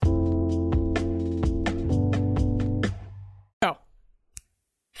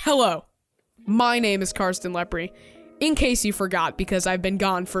Hello, my name is Karsten Lepre. In case you forgot, because I've been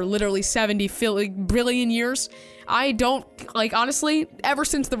gone for literally 70 billion years, I don't, honestly, ever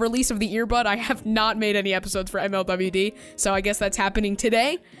since the release of the earbud, I have not made any episodes for MLWD, so I guess that's happening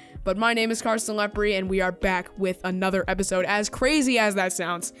today. But my name is Karsten Lepre, and we are back with another episode. As crazy as that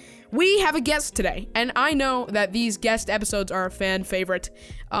sounds, we have a guest today, and I know that these guest episodes are a fan favorite.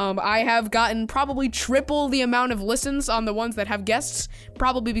 I have gotten probably triple the amount of listens on the ones that have guests,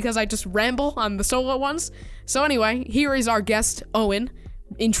 probably because I just ramble on the solo ones. So anyway, here is our guest, Owen.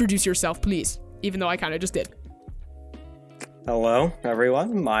 Introduce yourself, please, even though I kind of just did. Hello,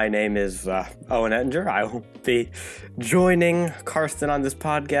 everyone. My name is Owen Ettinger. I will be joining Karsten on this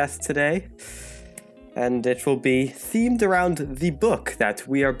podcast today, and it will be themed around the book that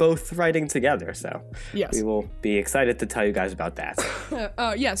we are both writing together, so yes, we will be excited to tell you guys about that.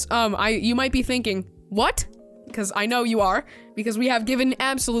 Yes, you might be thinking, what? Because I know you are, because we have given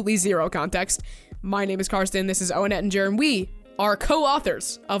absolutely zero context. My name is Karsten, this is Owen Ettinger, and we are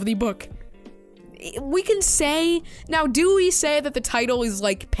co-authors of the book. We can say, now do we say that the title is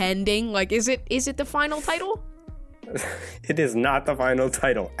pending? Is it the final title? It is not the final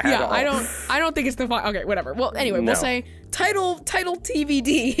title at all. I don't think it's the final, okay, whatever. Well, anyway, We'll say title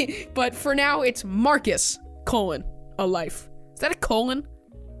TBD, but for now it's Marcus, a life. Is that a colon?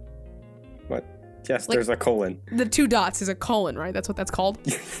 What? Yes, there's a colon. The 2 dots is a colon, right? That's what that's called?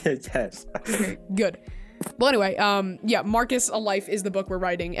 Yes. Okay, good. Well, anyway, Marcus, a life is the book we're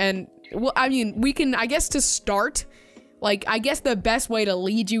writing, and, well, I mean, we can, I guess to start, I guess the best way to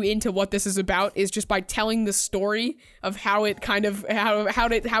lead you into what this is about is just by telling the story of how it kind of, how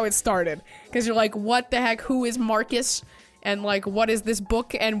it started. Because you're like, what the heck, who is Marcus? And, what is this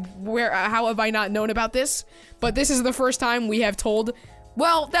book, and how have I not known about this? But this is the first time we have told,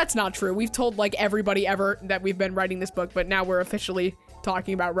 well, that's not true. We've told, everybody ever that we've been writing this book, but now we're officially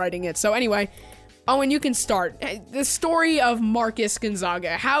talking about writing it. So anyway, Owen, you can start. The story of Marcus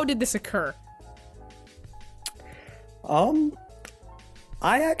Gonzaga. How did this occur? I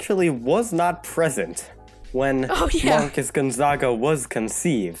actually was not present when Marcus Gonzaga was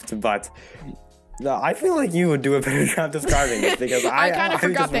conceived, but I feel like you would do a better job describing it, because I kind of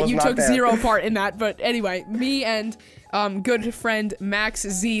forgot that you took zero part in that, but anyway, me and good friend Max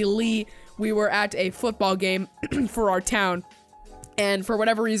Z. Lee, we were at a football game for our town, and for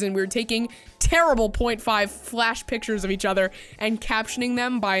whatever reason, we were taking terrible 0.5 flash pictures of each other and captioning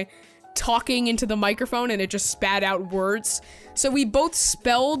them by talking into the microphone, and it just spat out words. So we both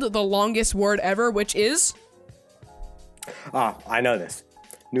spelled the longest word ever, which is... I know this.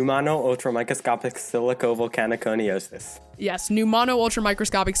 Pneumano-ultramicroscopic silicovolcaniconiosis. Yes,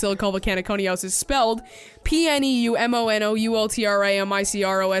 pneumano-ultramicroscopic silicovolcaniconiosis, spelled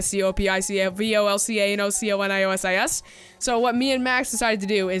Pneumano-ultramicroscopic So what me and Max decided to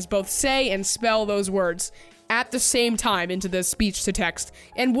do is both say and spell those words at the same time into the speech-to-text.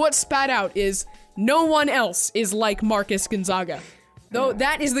 And what spat out is, no one else is like Marcus Gonzaga. Though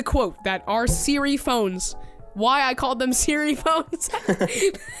that is the quote that our Siri phones... Why I called them Siri phones?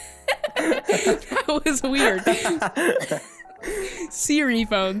 That was weird. Siri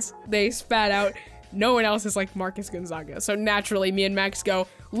phones. They spat out, no one else is like Marcus Gonzaga. So naturally, me and Max go,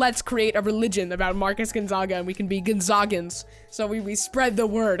 let's create a religion about Marcus Gonzaga, and we can be Gonzagans. So we spread the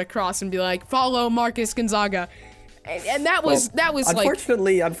word across and be like, follow Marcus Gonzaga. And that was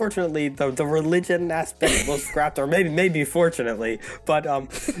unfortunately, the religion aspect was scrapped, or maybe fortunately, but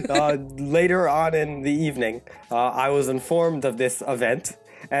later on in the evening, I was informed of this event,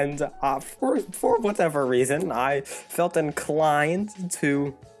 and for whatever reason, I felt inclined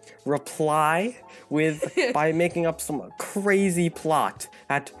to reply by making up some crazy plot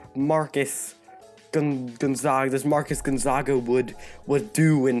at Marcus Gonzaga. This Marcus Gonzaga would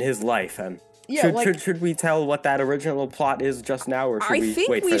do in his life, and. Yeah, should we tell what that original plot is just now, or should we wait for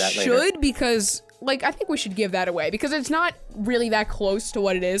that later? I think we should, because, I think we should give that away, because it's not really that close to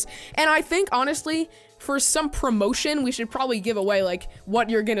what it is. And I think, honestly, for some promotion, we should probably give away, what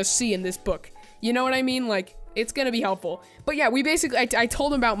you're gonna see in this book. You know what I mean? It's gonna be helpful. But yeah, we basically, I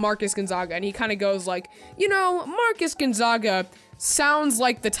told him about Marcus Gonzaga, and he kind of goes Marcus Gonzaga sounds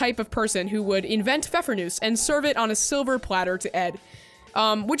like the type of person who would invent Pfeffernusse and serve it on a silver platter to Ed.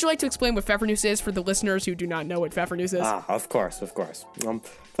 Would you like to explain what Pfeffernusse is for the listeners who do not know what Pfeffernusse is? Of course.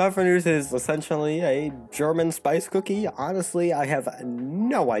 Pfeffernusse is essentially a German spice cookie. Honestly, I have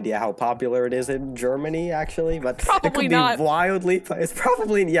no idea how popular it is in Germany, actually, but probably it could not. Be wildly. It's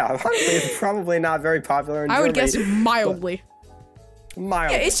probably, honestly, it's probably not very popular in Germany. I would guess mildly.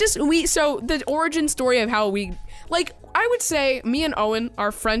 Mildly. Yeah, it's just, so the origin story of how we, I would say me and Owen,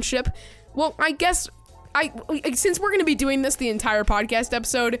 our friendship, well, I guess since we're gonna be doing this the entire podcast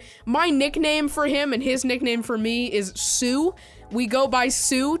episode, my nickname for him and his nickname for me is Sue. We go by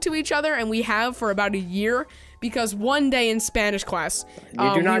Sue to each other, and we have for about a year, because one day in Spanish class,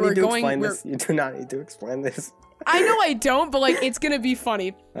 You do not need to explain this. You do not need to explain this. I know I don't, but, like, it's gonna be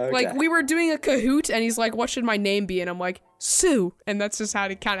funny. Okay. Like, we were doing a Kahoot, and he's like, what should my name be? And I'm like, Sue. And that's just how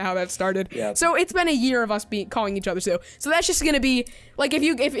that started. Yep. So it's been a year of us calling each other Sue. So that's just gonna be, like,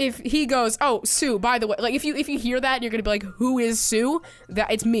 if he goes, oh, Sue, by the way, like, if you hear that, you're gonna be like, who is Sue?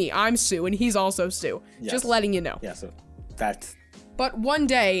 It's me, I'm Sue, and he's also Sue. Yes. Just letting you know. Yeah, so that's... But one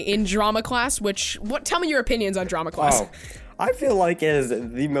day in drama class, tell me your opinions on drama class. Oh, I feel like it is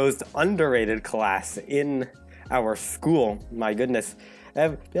the most underrated class in our school. My goodness.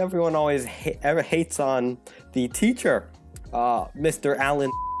 Everyone always hates on the teacher, Mr.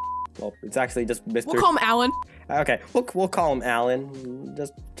 Allen. Well, it's actually just Mr. We'll call him Alan. Okay, we'll call him Alan,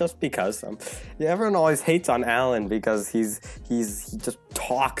 just because. Everyone always hates on Alan because he just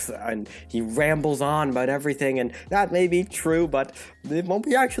talks and he rambles on about everything, and that may be true, but what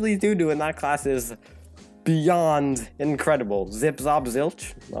we actually do in that class is beyond incredible. Zip Zop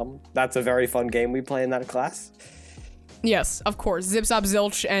Zilch. That's a very fun game we play in that class. Yes, of course. Zip Zop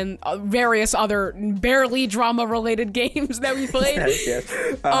Zilch and various other barely drama-related games that we played.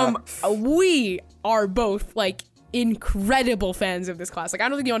 Yes. We are both, like, incredible fans of this class. Like, I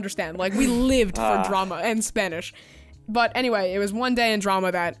don't think you understand. Like, we lived for drama and Spanish. But anyway, it was one day in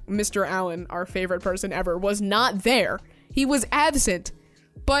drama that Mr. Allen, our favorite person ever, was not there. He was absent.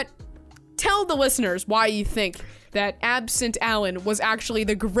 But tell the listeners why you think that absent Allen was actually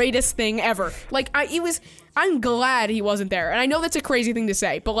the greatest thing ever. Like, I'm glad he wasn't there. And I know that's a crazy thing to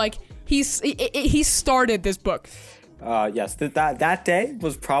say, but, like, he started this book. Yes, that day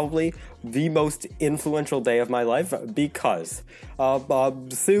was probably the most influential day of my life because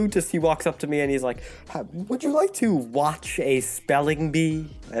Sue he walks up to me and he's like, would you like to watch a spelling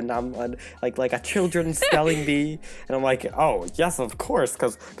bee? And I'm like a children's spelling bee, and I'm like, oh yes, of course,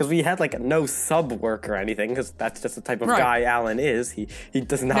 because we had like no sub work or anything, because that's just the type of guy Alan is. He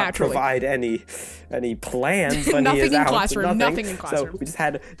does not provide any plans when he is out. Nothing in classroom. So we just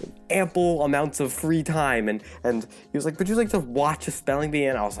had ample amounts of free time, and he was like, would you like to watch a spelling bee?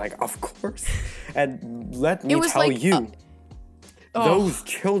 And I was like, of course. And let me tell you, those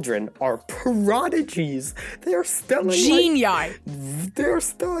children are prodigies. They're spelling they're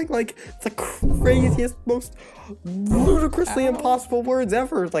spelling like the craziest, most ludicrously impossible words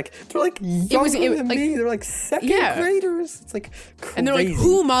ever. Like they're like younger than me. They're like second graders. It's like crazy. And they're like,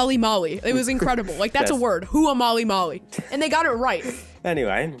 who Molly Molly. It was incredible. Like that's a word. Who Molly Molly. And they got it right.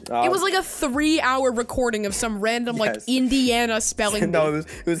 Anyway, it was like a 3-hour recording of some random like Indiana spelling bee. No,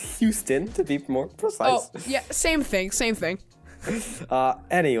 it was Houston, to be more precise. Oh yeah, same thing.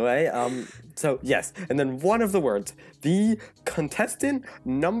 Anyway, so yes, and then one of the words, the contestant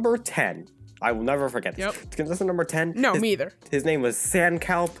number 10. I will never forget this. Yep. Contestant number 10. No, me either. His name was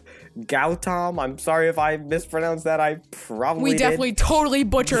Sankalp Gautam. I'm sorry if I mispronounced that. I probably definitely totally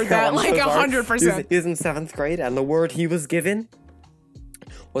butchered that, like 100%. He was in 7th grade, and the word he was given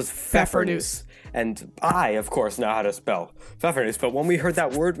was pfeffernuss. And I, of course, know how to spell pfeffernuss, but when we heard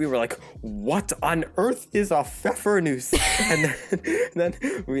that word, we were like, what on earth is a pfeffernuss? and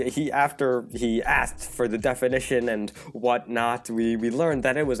then after he asked for the definition and whatnot, we learned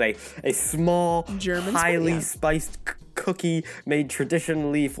that it was a small, German highly spiced cookie made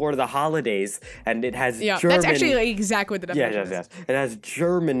traditionally for the holidays, and it has German... that's actually like exactly what the definition is. Yes. It has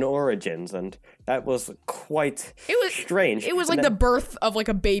German origins, and that was quite strange. It was like the birth of like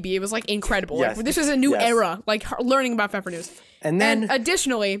a baby. It was like incredible. Yes. Like, this is a new era, like learning about pfeffernuss. And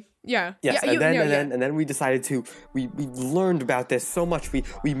additionally... Yeah. Yes, and then we decided to, we learned about this so much,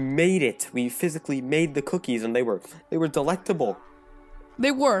 we made it. We physically made the cookies, and they were delectable.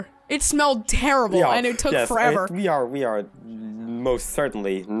 They were. It smelled terrible, and it took forever. We are most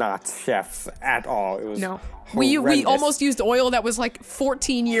certainly not chefs at all. It was horrendous. We almost used oil that was like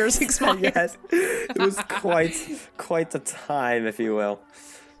 14 years expired. Yes, it was quite the time, if you will.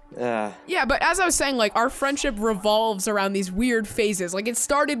 Yeah, but as I was saying, like, our friendship revolves around these weird phases. Like, it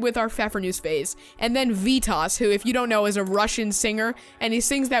started with our pfeffernuss phase, and then Vitas, who, if you don't know, is a Russian singer, and he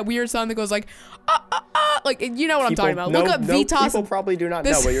sings that weird song that goes like, like, you know what I'm talking about. Look up Vitas. People probably do not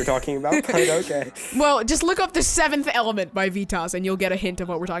know what you're talking about, but okay. Well, just look up The Seventh Element by Vitas, and you'll get a hint of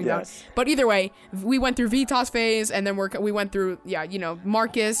what we're talking about. But either way, we went through Vitas phase, and then we went through,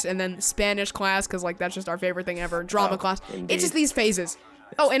 Marcus, and then Spanish class, because, like, that's just our favorite thing ever, drama class. Indeed. It's just these phases.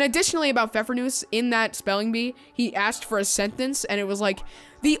 Oh, and additionally about Pfeffernuss, in that spelling bee, he asked for a sentence, and it was like,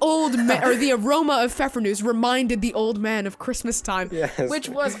 the aroma of Pfeffernuss reminded the old man of Christmas time, Yes. which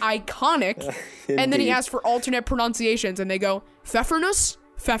was iconic. And then he Indeed. asked for alternate pronunciations, and they go, Pfeffernuss?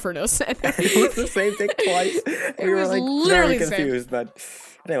 Pfeffernuss. It was the same thing twice. We were was like literally very the same. confused, but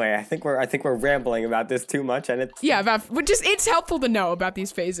anyway, I think we're rambling about this too much, and it's Yeah, but just it's helpful to know about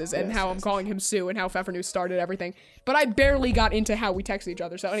these phases and Yes, how I'm calling him Sue and how Pfeffernuss started everything. But I barely got into how we text each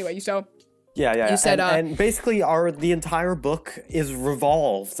other. So anyway, yeah. You said, and basically the entire book is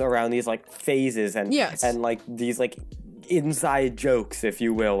revolves around these like phases and Yes. and like these like inside jokes, if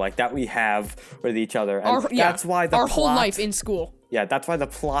you will, like that we have with each other. And that's why our whole life in school. Yeah, that's why the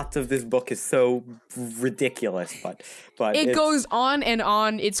plot of this book is so ridiculous, but It goes on and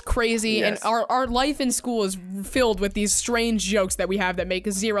on. It's crazy, Yes. and our life in school is filled with these strange jokes that we have that make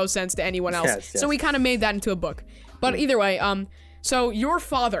zero sense to anyone else. Yes, So we kind of made that into a book. But either way, so your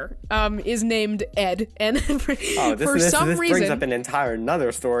father is named Ed, and for some this reason brings up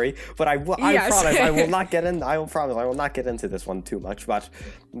another story. But I Yes. promise I will not get in. I will promise I will not get into this one too much. But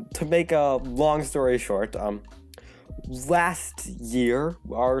to make a long story short, last year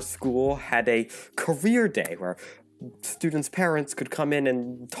our school had a career day where students' parents could come in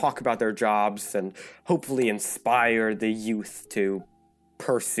and talk about their jobs and hopefully inspire the youth to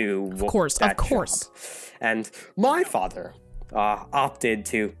pursue Of course. job. And my father opted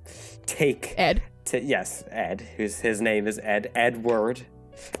to take Ed. Yes, Ed, his name is Edward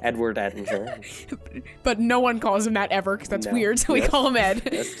Ettinger. But no one calls him that ever, because that's No. weird, so we Yes. call him Ed.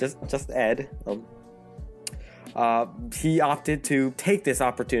 It's just Ed. He opted to take this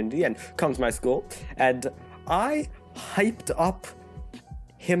opportunity and come to my school, and I hyped up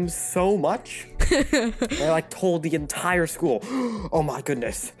him so much. I like told the entire school, "Oh my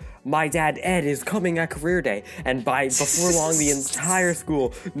goodness, my dad Ed is coming at career day," and before long, the entire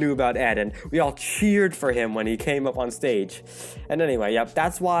school knew about Ed, and we all cheered for him when he came up on stage. And anyway, yep,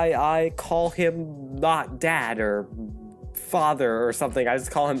 that's why I call him not Dad or Father or something. I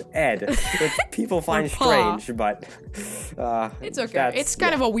just call him Ed, which people find Pa. strange, but It's okay. It's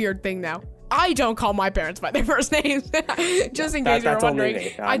kind of a weird thing now. I don't call my parents by their first names. Just in case you're that's only wondering.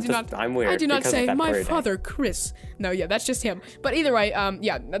 me. I'm I weird do not because of say that my career day." father, Chris. No, yeah, that's just him. But either way,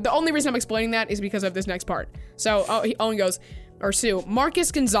 yeah, the only reason I'm explaining that is because of this next part. So Owen goes, or Sue, Marcus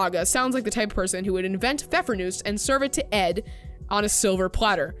Gonzaga sounds like the type of person who would invent Pfeffernuss and serve it to Ed on a silver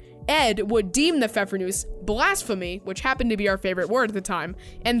platter. Ed would deem the Pfeffernuss blasphemy, which happened to be our favorite word at the time,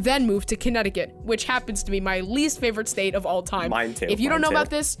 and then move to Connecticut, which happens to be my least favorite state of all time. Mine too, If you don't mine know too.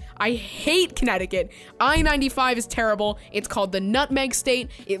 about this, I hate Connecticut. I-95 is terrible. It's called the Nutmeg State.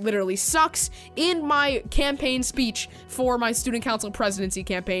 It literally sucks. In my campaign speech for my student council presidency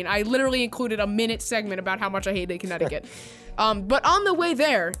campaign, I literally included a minute segment about how much I hated Connecticut. But on the way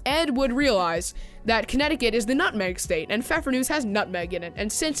there, Ed would realize that Connecticut is the nutmeg state, and Pfeffernuss has nutmeg in it,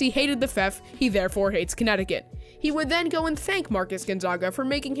 and since he hated the Pfeff, he therefore hates Connecticut. He would then go and thank Marcus Gonzaga for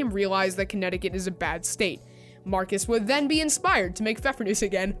making him realize that Connecticut is a bad state. Marcus would then be inspired to make Pfeffernuss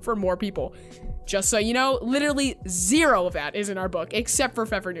again for more people. Just so you know, literally zero of that is in our book, except for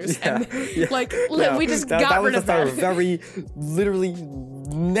Pfeffernuss. And, we just got rid of that. That was just our very, literally,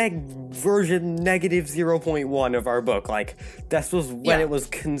 version negative 0.1 of our book. Like, this was when Yeah. it was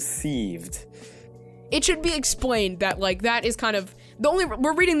conceived. It should be explained that, like, that is kind of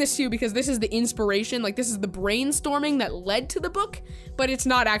we're reading this too because this is the inspiration, like, this is the brainstorming that led to the book, but it's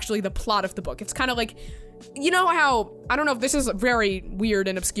not actually the plot of the book. It's kind of like, you know how, I don't know if this is very weird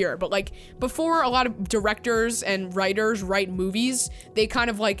and obscure, but like before a lot of directors and writers write movies, they kind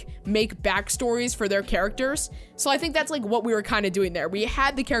of like make backstories for their characters. So I think that's like what we were kind of doing there. We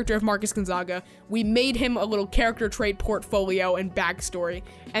had the character of Marcus Gonzaga, we made him a little character trait portfolio and backstory,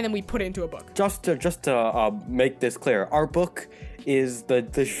 and then we put it into a book. Just to make this clear, our book is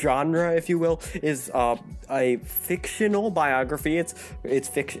the genre, if you will, is a fictional biography. It's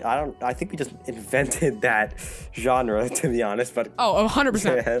fiction. I think we just invented that genre, to be honest. But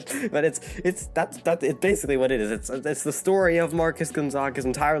 100%. But it's basically what it is. It's the story of Marcus Gonzaga's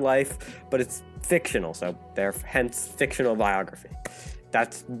entire life, but it's fictional. So hence fictional biography.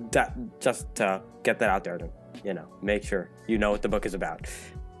 That's just to get that out there to make sure you know what the book is about.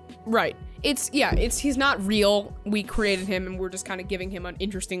 Right. He's not real. We created him and we're just kind of giving him an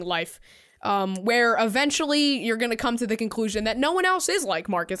interesting life. Where eventually you're going to come to the conclusion that no one else is like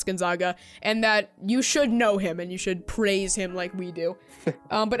Marcus Gonzaga and that you should know him and you should praise him like we do.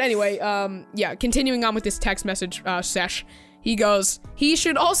 But anyway, continuing on with this text message sesh, he goes, he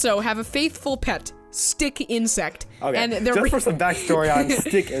should also have a faithful pet, stick insect. Okay, and just for some backstory on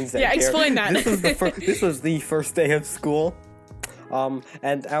stick insect. Yeah, explain that. This was the first day of school.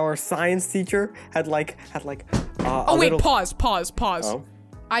 and our science teacher had like Oh wait, pause. Oh.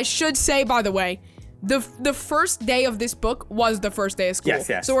 I should say, by the way, the first day of this book was the first day of school.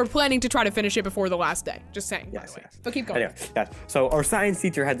 Yes. So we're planning to try to finish it before the last day. Just saying, by the way. But keep going. Anyway, yeah. So our science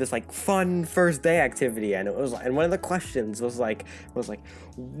teacher had this like fun first day activity, and it was, and one of the questions was like,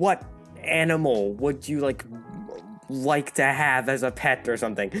 what animal would you like to have as a pet or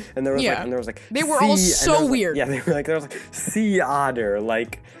something? And there was like they were all so weird. Yeah, there was like sea otter,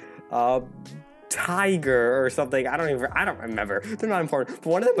 like tiger or something. I don't remember. They're not important. But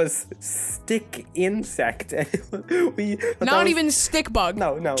one of them was stick insect. Not even stick bug.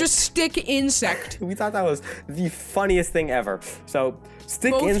 No. Just stick insect. We thought that was the funniest thing ever. So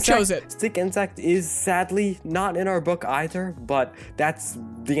stick insect is sadly not in our book either, but that's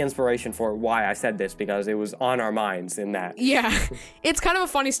the inspiration for why I said this, because it was on our minds in that. Yeah, it's kind of a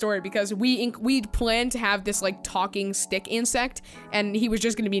funny story because we planned to have this like talking stick insect, and he was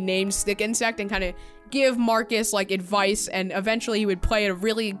just going to be named Stick Insect and kind of give Marcus like advice, and eventually he would play a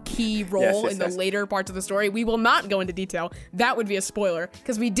really key role in the later parts of the story. We will not go into detail. That would be a spoiler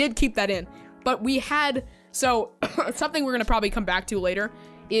because we did keep that in. But we had, so something we're going to probably come back to later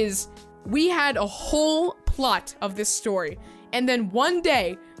is we had a whole plot of this story. And then one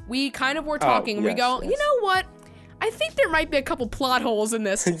day we kind of were talking and we go, you know what? I think there might be a couple plot holes in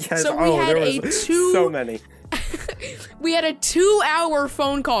this. So we had so many. We had a 2-hour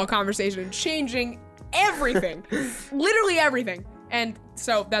phone call conversation changing everything, literally everything. And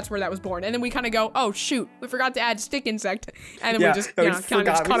so that's where that was born. And then we kind of go, oh shoot, we forgot to add Stick Insect. And then we just kind of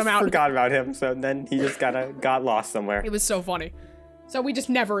cut him out. Forgot about him. So then he just got lost somewhere. It was so funny. So we just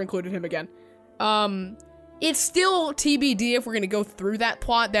never included him again. It's still TBD if we're going to go through that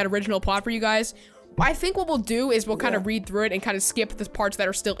original plot for you guys. I think what we'll do is we'll kind of read through it and kind of skip the parts that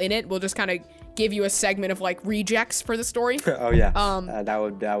are still in it. We'll just kind of give you a segment of like rejects for the story. Oh yeah.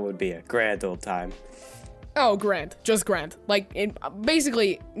 That would be a grand old time. Oh, grand. Just grand. Like,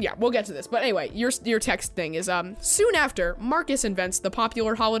 basically, yeah, we'll get to this. But anyway, your text thing is, soon after, Marcus invents the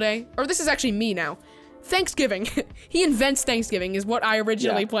popular holiday, or this is actually me now, Thanksgiving. He invents Thanksgiving is what I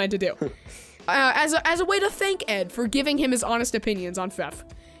originally planned to do. As a way to thank Ed for giving him his honest opinions on Fef.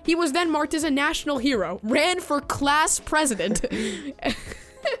 He was then marked as a national hero, ran for class president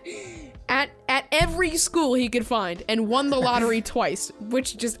at every school he could find, and won the lottery twice,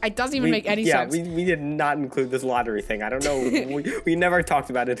 which just, it doesn't even make any sense. Yeah, we did not include this lottery thing. I don't know. we never talked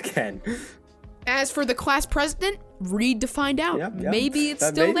about it again. As for the class president, read to find out. Yep. Maybe it's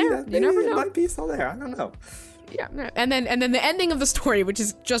still there. You never know. It might be still there. I don't know. Yeah, and then the ending of the story, which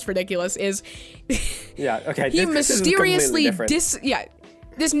is just ridiculous, is he mysteriously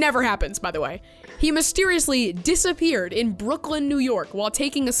this never happens, by the way. He mysteriously disappeared in Brooklyn, New York, while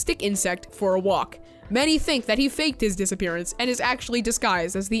taking a stick insect for a walk. Many think that he faked his disappearance and is actually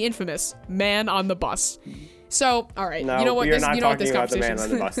disguised as the infamous man on the bus. So, all right, no, you know what? We are not talking this about the man on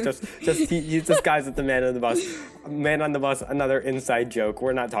the bus. Just he's disguised as the man on the bus. Man on the bus, another inside joke.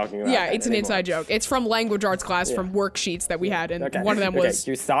 We're not talking about. Yeah, it's an anymore. Inside joke. It's from language arts class, from worksheets that we had, and one of them was,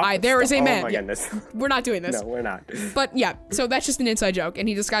 you stop. There is a man. Oh my goodness. We're not doing this. No, we're not. But yeah, so that's just an inside joke, and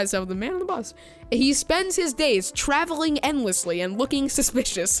he disguised himself as the man on the bus. He spends his days traveling endlessly and looking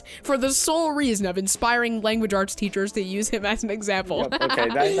suspicious for the sole reason of inspiring language arts teachers to use him as an example. Yep,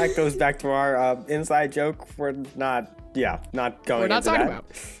 okay, that goes back to our inside joke. We're not going into talking that. about.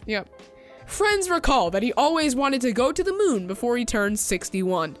 Yep. Friends recall that he always wanted to go to the moon before he turned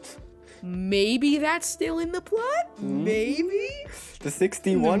 61. Maybe that's still in the plot? Maybe? The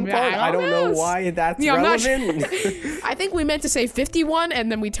 61 part? I don't know why that's relevant. I think we meant to say 51, and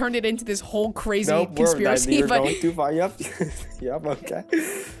then we turned it into this whole crazy conspiracy. You're going too far. Yep. Yep, okay.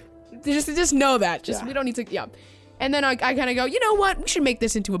 Just know that. We don't need to, yeah. And then I kind of go, you know what? We should make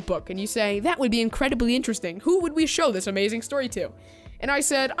this into a book. And you say, that would be incredibly interesting. Who would we show this amazing story to? And I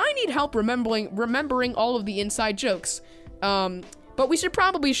said, I need help remembering all of the inside jokes. But we should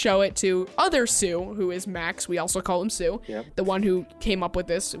probably show it to other Sue, who is Max. We also call him Sue, the one who came up with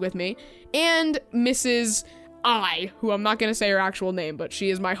this with me. And Mrs. I, who I'm not going to say her actual name, but she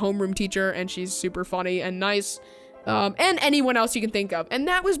is my homeroom teacher, and she's super funny and nice. And anyone else you can think of. And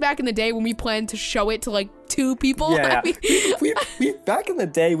that was back in the day when we planned to show it to like 2 people. Yeah. we back in the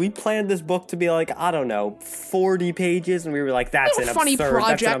day, we planned this book to be like, I don't know, 40 pages, and we were like, that's an funny absurd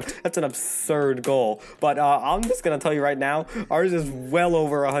project. That's an absurd goal. But I'm just gonna tell you right now, ours is well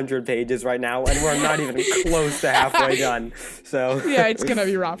over 100 pages right now, and we're not even close to halfway done. So yeah, it's gonna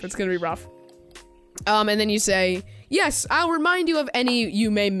be rough. And then you say, Yes, I'll remind you of any you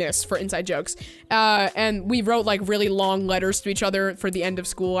may miss for inside jokes. And we wrote like really long letters to each other for the end of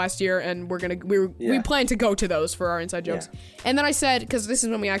school last year, and we plan to go to those for our inside jokes. And then I said, because this is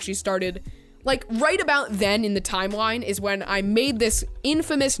when we actually started, like right about then in the timeline is when I made this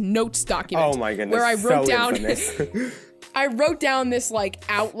infamous notes document. Oh my goodness, where I wrote down infamous. I wrote down this like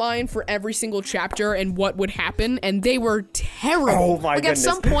outline for every single chapter and what would happen, and they were terrible. Oh my goodness.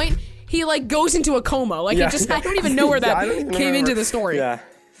 At some point, he like goes into a coma. Like it just, I don't even know where that came into the story. Yeah.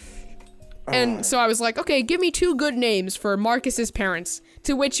 And so I was like, okay, give me 2 good names for Marcus's parents.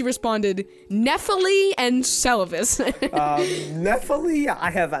 To which he responded, Nephili and Celavis. Nephili,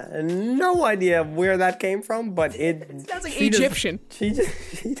 I have no idea where that came from, but it sounds like Egyptian. She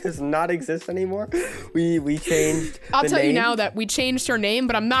does not exist anymore. We changed. I'll tell you now that we changed her name,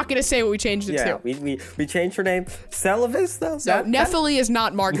 but I'm not gonna say what we changed it to. Yeah, we changed her name. Celavis though. So Nephili is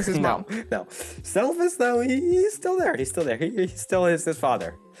not Marcus's mom. No. Celavis though, he's still there. He's still there. He still is his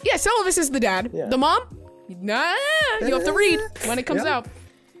father. Yeah, Celavis is the dad. Yeah. The mom? Nah, you have to read when it comes out.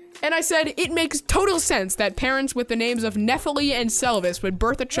 And I said, it makes total sense that parents with the names of Nephili and Celavis would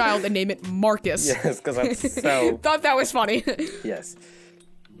birth a child and name it Marcus. Yes, because that's so... Thought that was funny. Yes.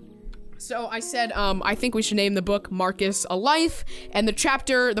 So I said, I think we should name the book Marcus A Life, and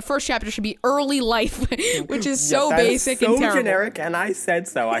the first chapter should be Early Life, which is so basic and terrible. So generic, and I said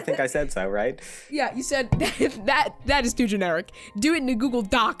so. I think I said so, right? Yeah, you said that is too generic. Do it in a Google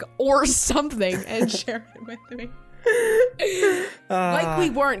Doc or something and share it with me. Like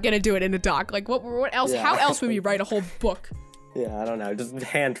we weren't gonna do it in a doc. Like what else? Yeah. How else would we write a whole book? Yeah, I don't know. Just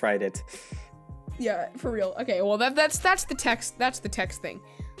handwrite it. Yeah, for real. Okay, well that's the text. That's the text thing.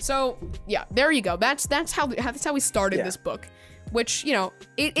 So yeah, there you go. That's how we started this book, which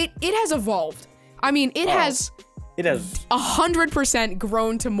it has evolved. I mean, it has 100%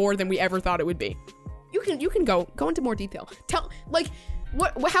 grown to more than we ever thought it would be. You can go into more detail. How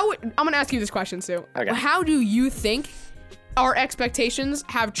I'm gonna ask you this question, Sue. Okay. How do you think our expectations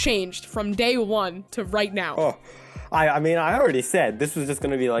have changed from day one to right now? Oh. I mean, I already said this was just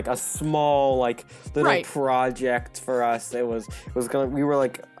gonna be like a small, like little project for us. We were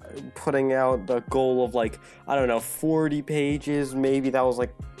like putting out the goal of like, I don't know, 40 pages. Maybe that was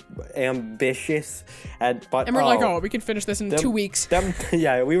like ambitious. And we're like, we can finish this in 2 weeks.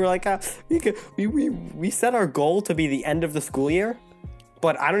 Yeah, we were like, we set our goal to be the end of the school year.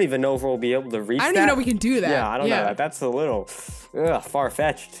 But I don't even know if we'll be able to reach that. I don't even know we can do that. Yeah, I don't know that. That's a little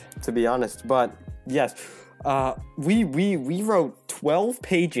far-fetched, to be honest. But yes. We wrote 12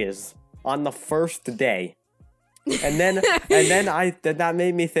 pages on the first day, and then that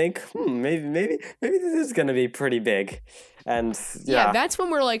made me think, maybe this is gonna be pretty big, and yeah, that's when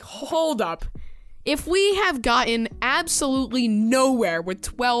we're like, hold up, if we have gotten absolutely nowhere with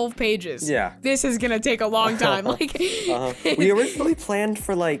 12 pages, this is gonna take a long time. Like, we originally planned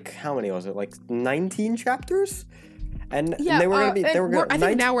for like, how many was it? Like 19 chapters. And they were gonna be. I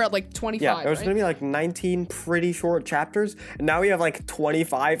think now we're at like 25. Yeah, there was gonna be like 19 pretty short chapters, and now we have like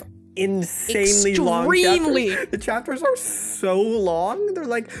 25 insanely long chapters. The chapters are so long; they're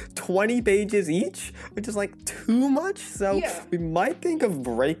like 20 pages each, which is like too much. So we might think of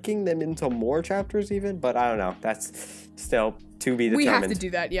breaking them into more chapters, even. But I don't know. That's still to be determined. We have to do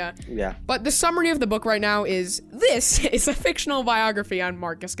that, yeah. Yeah. But the summary of the book right now is, this is a fictional biography on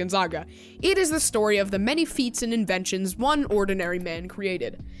Marcus Gonzaga. It is the story of the many feats and inventions one ordinary man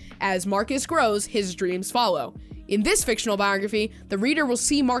created. As Marcus grows, his dreams follow. In this fictional biography, the reader will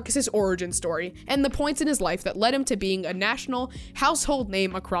see Marcus's origin story and the points in his life that led him to being a national household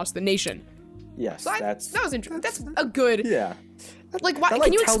name across the nation. Yes, so that was interesting. That's a good... Yeah. Like, why,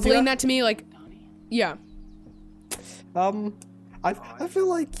 can you explain that to me? Like, yeah. I feel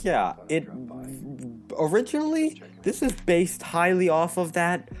like, it originally, this is based highly off of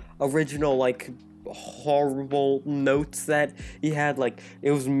that original, like, horrible notes that he had. Like,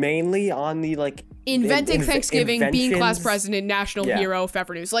 it was mainly on the, like, inventing Thanksgiving, being class president, national hero,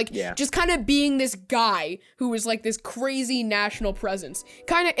 Pfeffer News. Like, just kind of being this guy who was like this crazy national presence.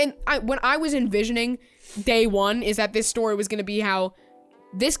 Kind of, and when I was envisioning day one, is that this story was going to be how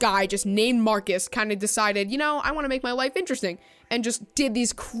this guy just named Marcus kind of decided, I want to make my life interesting, and just did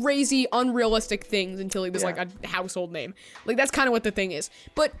these crazy, unrealistic things until he was like a household name. Like, that's kind of what the thing is.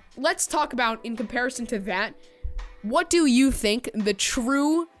 But let's talk about, in comparison to that, what do you think the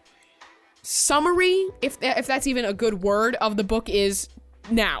true summary, if that's even a good word, of the book is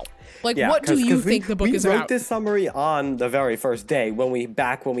now? Like, what do you think the book is about? We wrote this summary on the very first day when we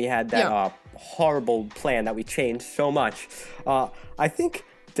had that horrible plan that we changed so much. I think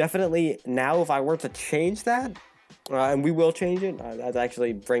definitely now, if I were to change that, And we will change it. That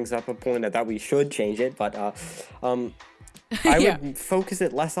actually brings up a point that we should change it, but I would focus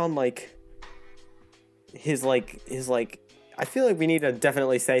it less on like his I feel like we need to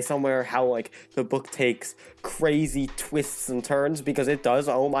definitely say somewhere how like the book takes crazy twists and turns, because it does.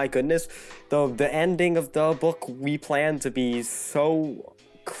 Oh my goodness, the ending of the book we plan to be so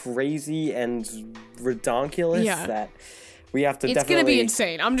crazy and redonkulous that we have to it's gonna be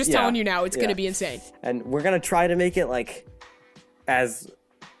insane. I'm just telling you now, it's gonna be insane. And we're gonna try to make it like as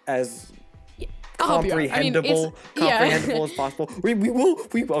comprehensible as possible. We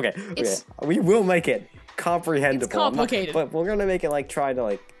will make it comprehensible. It's complicated. But we're gonna make it like try to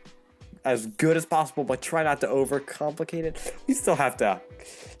like as good as possible, but try not to overcomplicate it. We still have to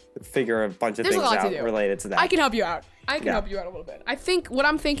figure a bunch of things out related to that. I can help you out. I can help you out a little bit. I think what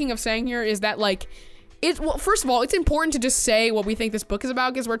I'm thinking of saying here is that like well, first of all, it's important to just say what we think this book is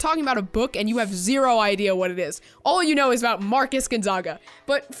about, because we're talking about a book and you have zero idea what it is. All you know is about Marcus Gonzaga.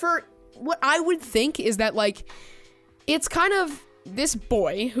 But for what I would think is that like it's kind of this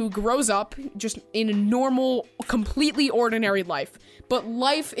boy who grows up just in a normal, completely ordinary life, but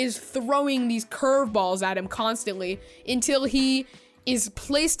life is throwing these curveballs at him constantly until he is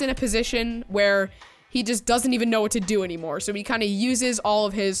placed in a position where he just doesn't even know what to do anymore. So he kind of uses all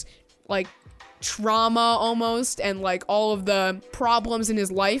of his like trauma almost and like all of the problems in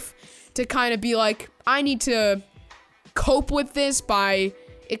his life to kind of be like, I need to cope with this by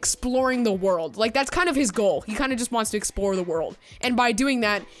exploring the world. Like that's kind of his goal. He kind of just wants to explore the world, and by doing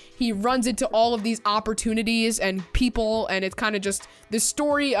that he runs into all of these opportunities and people, and it's kind of just the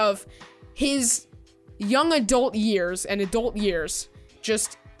story of his young adult years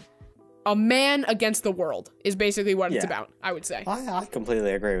just a man against the world is basically what it's about, I would say. I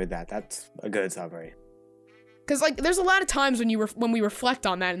completely agree with that. That's a good summary. Because like there's a lot of times when we reflect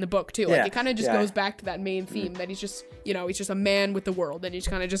on that in the book too. Like it kind of just goes back to that main theme that he's just, he's just a man with the world, and he's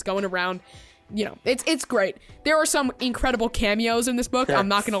kind of just going around. It's great. There are some incredible cameos in this book. I'm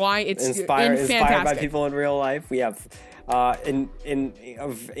not gonna lie, it's fantastic. Inspired by people in real life. We have an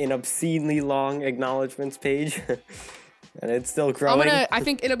obscenely long acknowledgements page. And it's still growing. I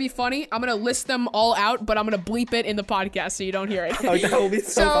think it'll be funny. I'm gonna list them all out, but I'm gonna bleep it in the podcast so you don't hear it. Oh, that will be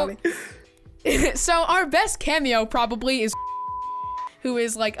so funny. So our best cameo probably is who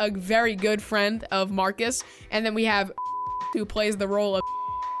is like a very good friend of Marcus, and then we have who plays the role of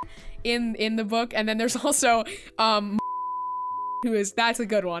in the book, and then there's also that's a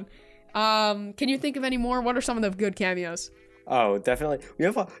good one. Can you think of any more? What are some of the good cameos? Oh, definitely. We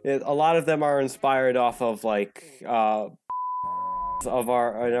have a lot of them are inspired off of like in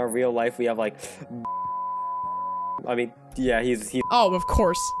our real life. We have like, I mean, yeah, he's oh, of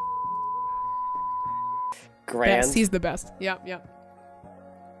course, Grand. Best. He's the best. Yeah.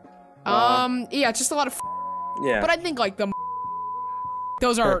 Yeah, just a lot of but I think like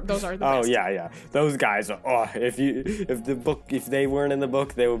those are the best. Oh yeah. Those guys are if they weren't in the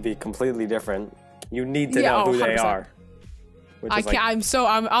book, they would be completely different. You need to know who 100%. They are. I'm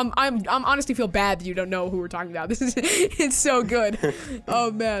honestly feel bad that you don't know who we're talking about. This is it's so good.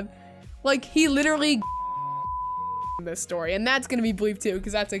 Oh man, like he literally in this story, and that's gonna be bleeped too,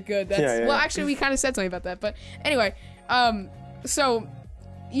 because that's a good. Well, actually, we kind of said something about that, but anyway,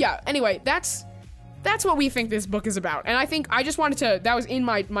 anyway, that's what we think this book is about, and I think I just wanted to. That was in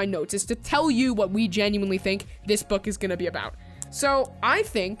my notes, is to tell you what we genuinely think this book is gonna be about. So I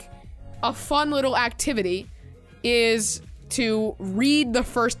think a fun little activity is to read the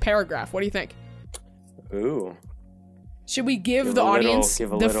first paragraph. What do you think? Ooh. Should we give the audience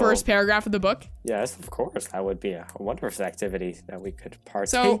the first paragraph of the book? Yes, of course. That would be a wonderful activity that we could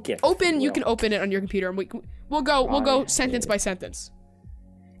partake in. So you can open it on your computer, and we'll go sentence by sentence.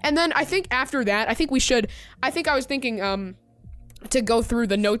 And then I think after that, I was thinking to go through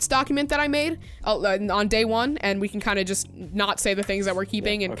the notes document that I made on day one, and we can kind of just not say the things that we're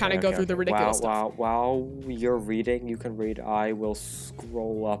keeping and kind of go through the ridiculous stuff. While you're reading, you can read. I will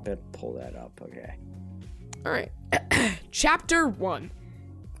scroll up and pull that up. Okay. All right. Chapter 1.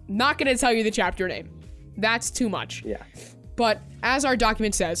 Not going to tell you the chapter name. That's too much. Yeah. But as our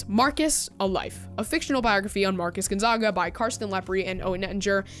document says, Marcus, A Life, a fictional biography on Marcus Gonzaga by Karsten Lepre and Owen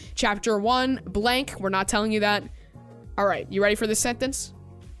Ettinger. Chapter 1, blank. We're not telling you that. All right, you ready for this sentence?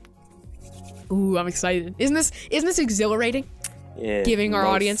 Ooh, I'm excited. Isn't this exhilarating? Yeah, giving our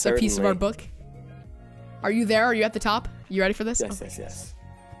audience a piece of our book. Are you there? Are you at the top? You ready for this? Yes, yes.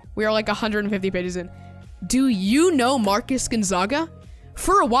 We are like 150 pages in. Do you know Marcus Gonzaga?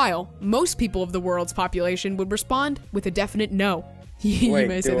 For a while, most people of the world's population would respond with a definite no. You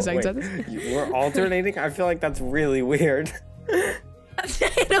may say the second sentence. We're alternating? I feel like that's really weird.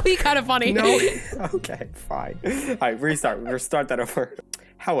 It'll be kind of funny. No. Okay, fine. All right, restart. We'll start that over.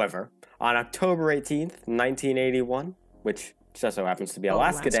 However, on October 18th, 1981, which just so happens to be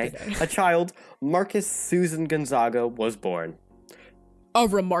Alaska Day, a child, Marcus Susan Gonzaga, was born. A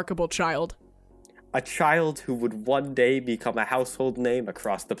remarkable child. A child who would one day become a household name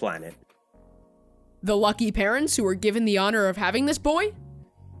across the planet. The lucky parents who were given the honor of having this boy?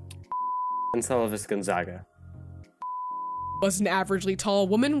 And Sullivan Gonzaga Was an averagely tall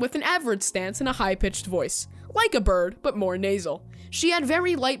woman with an average stance and a high-pitched voice. Like a bird, but more nasal. She had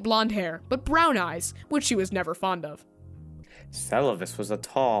very light blonde hair, but brown eyes, which she was never fond of. Celavis was a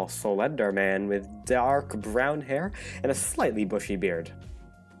tall, slender man with dark brown hair and a slightly bushy beard.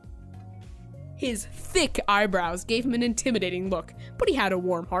 His thick eyebrows gave him an intimidating look, but he had a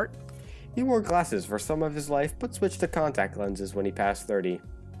warm heart. He wore glasses for some of his life, but switched to contact lenses when he passed 30.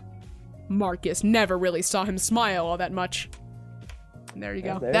 Marcus never really saw him smile all that much. And there you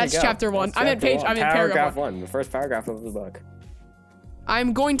go. There That's you go. chapter 1. That's I'm in chapter one. paragraph 1, the first paragraph of the book.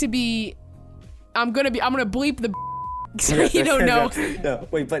 I'm gonna bleep the so you don't know. No,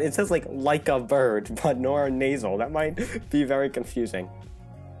 wait, but it says like a bird, but nor nasal. That might be very confusing.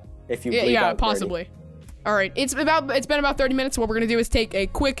 If you bleep out possibly. All right, it's been about 30 minutes. What we're gonna do is take a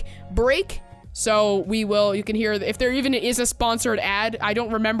quick break. So you can hear if there even is a sponsored ad. I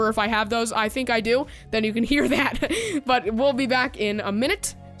don't remember if I have those. I think I do. Then you can hear that. But we'll be back in a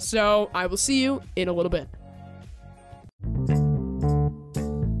minute. So I will see you in a little bit.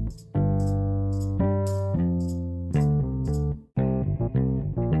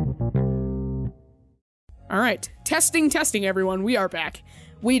 All right, testing, everyone. We are back.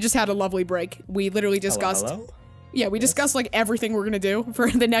 We just had a lovely break. We literally discussed. Hello? Yeah, we discussed like everything we're gonna do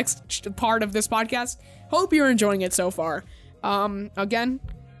for the next part of this podcast. Hope you're enjoying it so far. Again,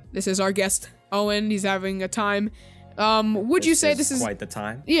 this is our guest Owen. He's having a time. Would you say this is quite the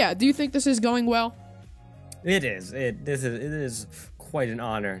time? Yeah. Do you think this is going well? It is. It is quite an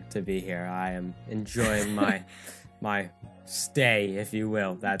honor to be here. I am enjoying my stay, if you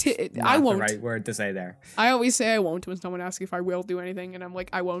will. That's not the right word to say there. I always say I won't when someone asks if I will do anything, and I'm like,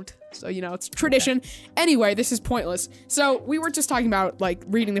 I won't. So, it's tradition. Okay. Anyway, this is pointless. So, we were just talking about, like,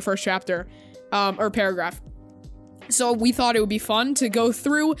 reading the first chapter, or paragraph. So, we thought it would be fun to go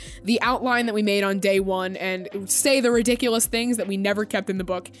through the outline that we made on day 1 and say the ridiculous things that we never kept in the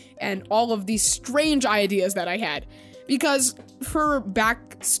book and all of these strange ideas that I had. Because for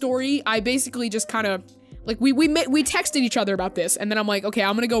backstory, I basically just kind of... Like, we texted each other about this, and then I'm like, okay,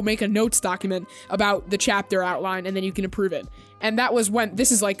 I'm gonna go make a notes document about the chapter outline, and then you can approve it. And that was when,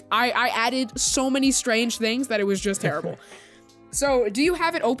 this is like, I added so many strange things that it was just terrible. So, do you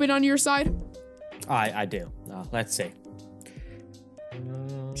have it open on your side? I do. Let's see.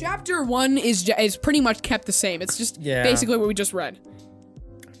 Chapter 1 is pretty much kept the same. It's just basically what we just read.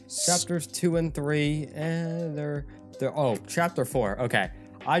 Chapters 2 and 3, and chapter 4, okay.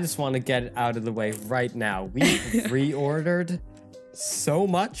 I just want to get it out of the way right now. We reordered so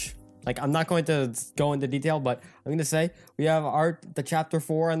much. Like, I'm not going to go into detail, but I'm going to say we have the chapter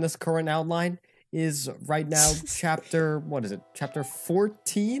 4 on this current outline is right now chapter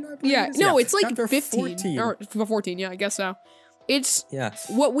 14? I believe it's like chapter 15 14. or 14. Yeah, I guess so. It's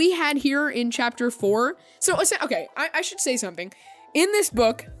what we had here in chapter 4. So, okay, I should say something. In this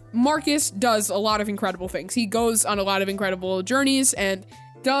book, Marcus does a lot of incredible things. He goes on a lot of incredible journeys and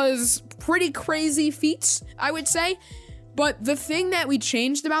does pretty crazy feats, I would say. But the thing that we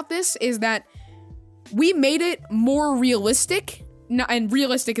changed about this is that we made it more realistic. And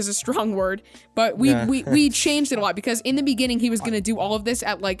realistic is a strong word, but we changed it a lot because in the beginning he was going to do all of this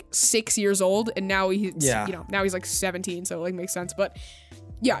at like 6 years old, and now he's now he's like 17, so it like makes sense. But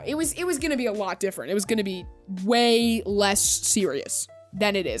yeah, it was going to be a lot different. It was going to be way less serious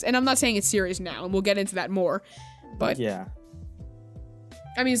than it is. And I'm not saying it's serious now, and we'll get into that more. But yeah.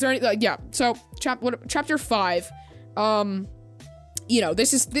 I mean, is there any, so chapter 5,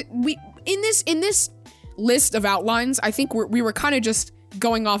 this is, in this list of outlines, I think we were kind of just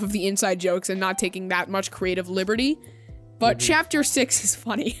going off of the inside jokes and not taking that much creative liberty. But chapter 6 is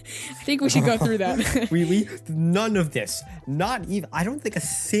funny. I think we should go through that. we none of this, not even, I don't think a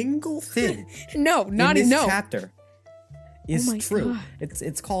single thing in this chapter is true. God.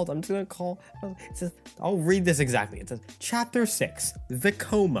 It's called, I'm just gonna call, it says, I'll read this exactly. It says, chapter 6, the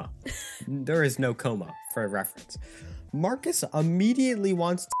coma. There is no coma for reference. Marcus immediately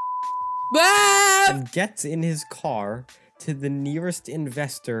wants to and gets in his car to the nearest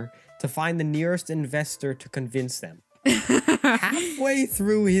investor to find the nearest investor to convince them. Halfway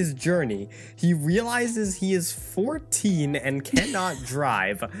through his journey, he realizes he is 14 and cannot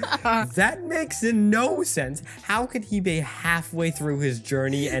drive. That makes no sense. How could he be halfway through his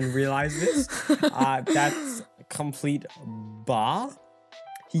journey and realize this? That's complete bah.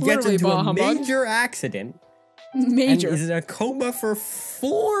 He gets Literally into bah a humbug. major accident Major. and is in a coma for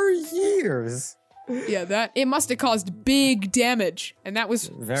 4 years. Yeah, it must have caused big damage, and that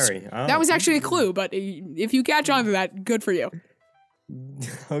was that was actually a clue. But if you catch on to that, good for you.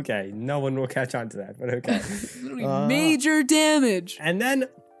 Okay, no one will catch on to that, but okay. Literally major damage. And then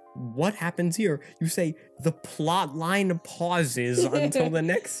what happens here? You say the plot line pauses until the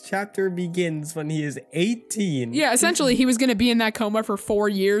next chapter begins when he is 18. Yeah, essentially, he was going to be in that coma for 4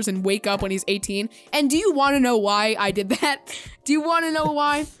 years and wake up when he's 18. And do you want to know why I did that? Do you want to know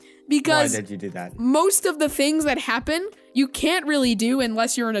why? Because why did you do that? most of the things that happen, you can't really do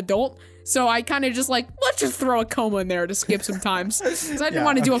unless you're an adult. So I kind of just like, let's just throw a coma in there to skip some times. Because I didn't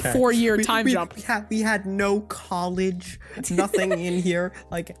want to do a 4-year time jump. We had no college, nothing in here.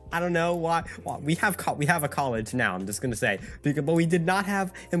 Like, I don't know why. Well, we have a college now, I'm just going to say. But we did not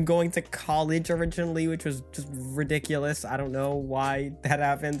have him going to college originally, which was just ridiculous. I don't know why that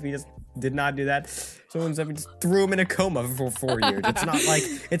happened. We just did not do that. So instead we just threw him in a coma for 4 years. It's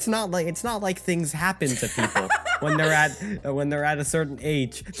not like things happen to people when they're at a certain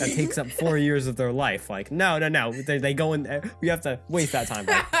age that takes up 4 years of their life. Like, no. They go in, we have to waste that time.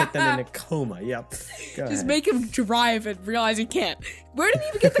 Like, put them in a coma. Yep. Go Just ahead. make him drive and realize he can't. Where did he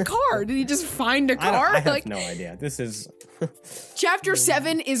even get the car? Did he just find a car? I have no idea. This is Chapter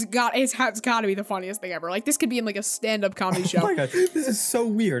 7 it's got to be the funniest thing ever. Like, this could be in like a stand-up comedy show. oh my god, this is so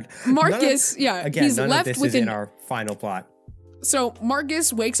weird. Marcus, he's none left of this with is in our final plot. So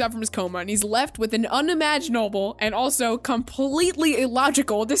Marcus wakes up from his coma and he's left with an unimaginable and also completely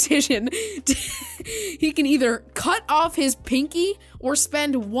illogical decision. He can either cut off his pinky or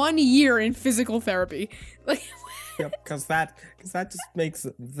spend 1 year in physical therapy. Like, Yep, because that just makes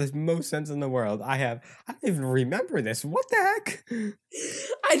the most sense in the world. I don't even remember this. What the heck?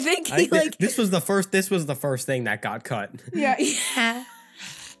 I think this was the first thing that got cut. Yeah. He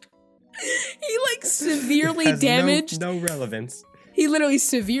like severely Has damaged. no relevance. He literally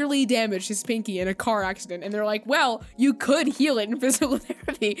severely damaged his pinky in a car accident, and they're like, well, you could heal it in physical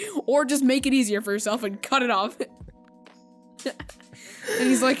therapy, or just make it easier for yourself and cut it off. And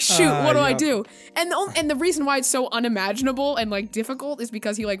he's like, shoot, what do I do? And the reason why it's so unimaginable and like difficult is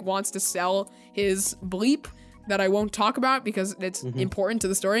because he like wants to sell his bleep that I won't talk about because it's important to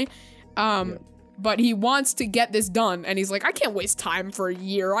the story. But he wants to get this done, and he's like, I can't waste time for a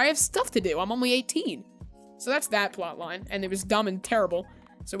year. I have stuff to do. I'm only 18. So that's that plot line, and it was dumb and terrible.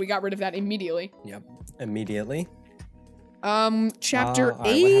 So we got rid of that immediately. Yep, immediately. Chapter 8. What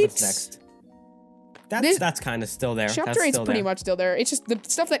happens next? That's kind of still there. Chapter 8's pretty much still there. It's just the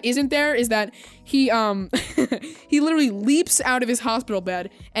stuff that isn't there is that he he literally leaps out of his hospital bed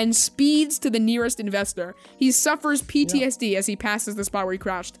and speeds to the nearest investor. He suffers PTSD as he passes the spot where he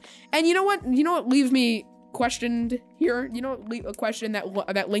crashed. And you know what? You know what leaves me questioned here? You know, a question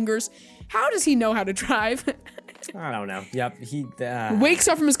that lingers. How does he know how to drive? I don't know. Yep, he wakes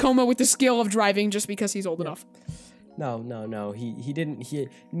up from his coma with the skill of driving just because he's old enough. No. He didn't.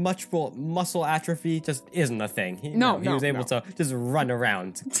 Muscle atrophy just isn't a thing. He was able to just run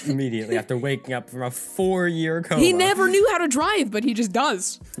around immediately after waking up from a 4-year coma. He never knew how to drive, but he just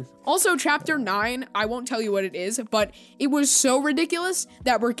does. Also, chapter 9, I won't tell you what it is, but it was so ridiculous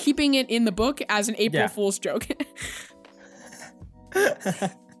that we're keeping it in the book as an April Fool's joke.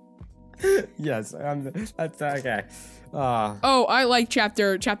 Yes, that's okay. Oh, I like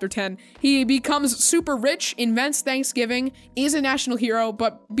chapter 10. He becomes super rich, invents Thanksgiving, is a national hero,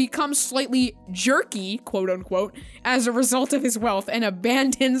 but becomes slightly jerky, quote unquote, as a result of his wealth and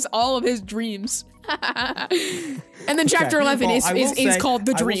abandons all of his dreams. And then chapter 11 is called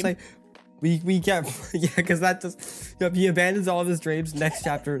The Dream. We get, because that just, he abandons all of his dreams. Next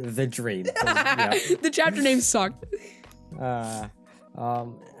chapter, The Dream. The chapter name sucked.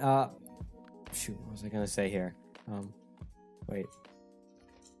 Shoot, what was I gonna say here? Wait.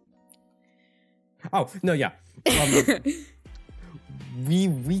 Oh, no, yeah.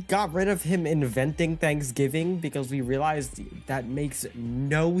 We got rid of him inventing Thanksgiving because we realized that makes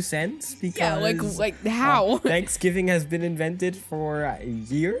no sense because like how? Thanksgiving has been invented for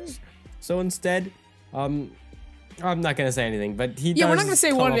years. So instead, I'm not gonna say anything, but he does we're not gonna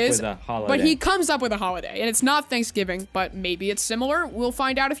say what it is, but he comes up with a holiday, and it's not Thanksgiving, but maybe it's similar. We'll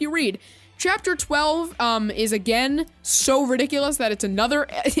find out if you read. Chapter 12 is again so ridiculous that it's another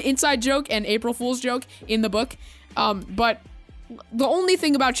inside joke and April Fool's joke in the book. But the only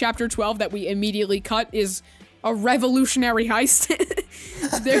thing about chapter 12 that we immediately cut is a revolutionary heist.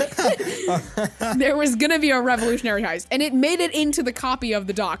 there was gonna be a revolutionary heist, and it made it into the copy of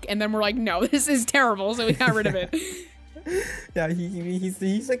the doc, and then we're like, no, this is terrible, so we got rid of it. Yeah,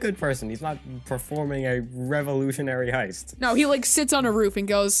 he's a good person. He's not performing a revolutionary heist. No, he like sits on a roof and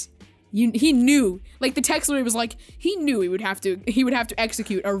goes, he knew, like the text literally was like, he knew he would have to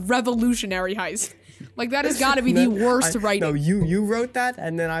execute a revolutionary heist. Like that has got to be the worst writing. No, you wrote that,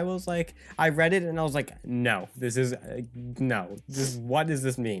 and then I was like, I read it, and I was like, no, this is what does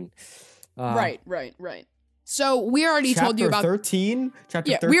this mean? Right. So we already told you about 13.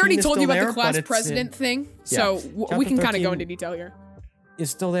 Chapter 13. We already told you about there, the class president thing. So we can kind of go into detail here. It's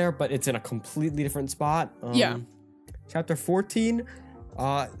still there, but it's in a completely different spot. Yeah. Chapter 14.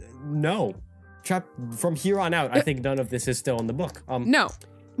 No. From here on out, I think none of this is still in the book. No.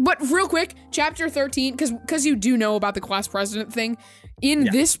 But real quick, chapter 13, because you do know about the class president thing, in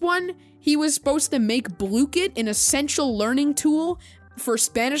this one, he was supposed to make Blukit an essential learning tool for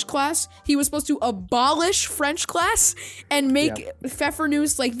Spanish class. He was supposed to abolish French class and make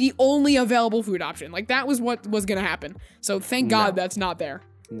Pfeffernusse like the only available food option. Like that was what was gonna happen. So thank God that's not there.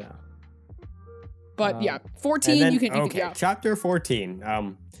 No. But 14, then, you can Chapter 14.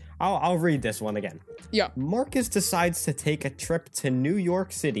 I'll read this one again. Yeah. Marcus decides to take a trip to New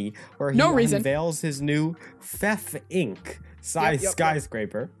York City where he unveils his new Pfeff Inc.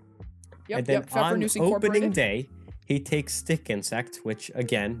 skyscraper. And then on opening day, he takes Stick Insect, which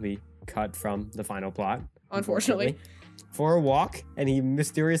again we cut from the final plot, unfortunately, for a walk, and he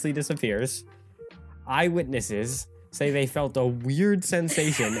mysteriously disappears. Eyewitnesses say they felt a weird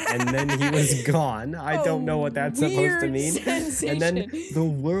sensation, and then he was gone. I don't know what that's supposed to mean. Sensation. And then the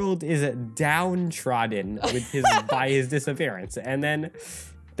world is downtrodden by his disappearance, and then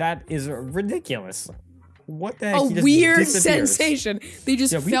that is ridiculous. What the heck? A weird sensation. They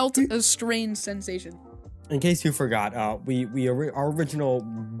just felt a strange sensation. In case you forgot, our original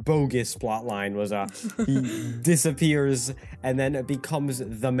bogus plot line was he disappears and then it becomes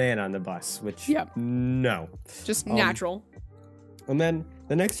the man on the bus, which no, just natural. And then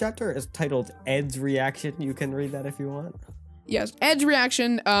the next chapter is titled Ed's Reaction. You can read that if you want. Yes, Ed's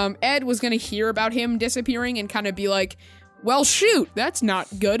reaction. Ed was gonna hear about him disappearing and kind of be like, well, shoot, that's not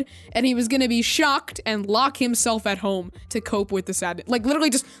good. And he was gonna be shocked and lock himself at home to cope with the sadness. Like,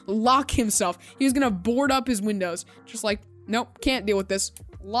 literally just lock himself. He was gonna board up his windows. Just like, nope, can't deal with this.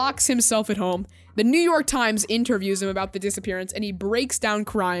 Locks himself at home. The New York Times interviews him about the disappearance, and he breaks down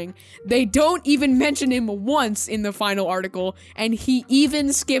crying. They don't even mention him once in the final article, and he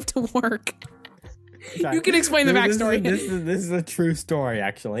even skipped work. You can explain the backstory. This is a true story,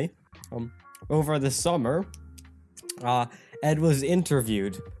 actually. Over the summer, Ed was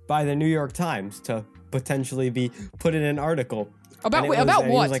interviewed by the New York Times to potentially be put in an article. About what?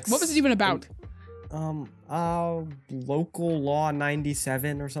 What was it even about? Local Law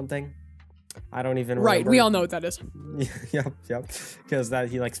 97 or something. I don't even remember. Right, we all know what that is. Yep. Because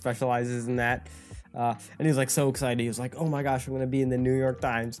he like specializes in that. And he was like so excited. He was like, oh my gosh, I'm going to be in the New York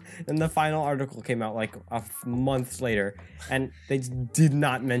Times. And the final article came out like a month later. And they did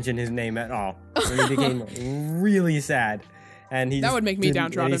not mention his name at all. And he became really sad. And that would make me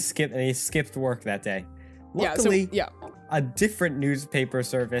downtrodden. And he skipped work that day. Luckily, a different newspaper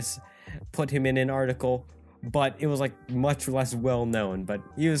service put him in an article. But it was like much less well known. But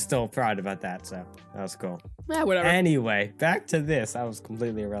he was still proud about that. So that was cool. Yeah, whatever. Anyway, back to this. That was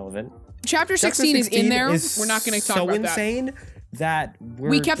completely irrelment. Chapter 16 is in there. We're not going to talk about that. So insane that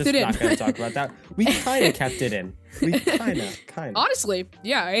we kept it in. Not going to talk about that. We kind of kept it in. We kind of. Honestly,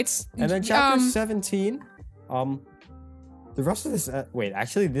 yeah, it's. And then chapter 17. The rest of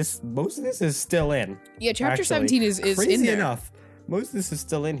this. Most of this is still in. Yeah, chapter 17 is crazy in there. Enough. Most of this is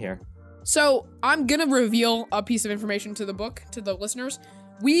still in here. So I'm gonna reveal a piece of information to the listeners.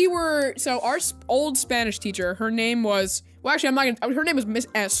 Our old Spanish teacher, her name was, her name was Miss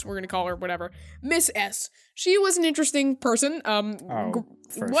S, we're gonna call her whatever. Miss S. She was an interesting person.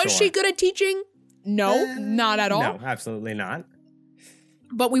 Was she good at teaching? No, not at all. No, absolutely not.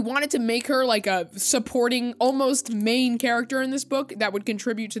 But we wanted to make her like a supporting, almost main character in this book that would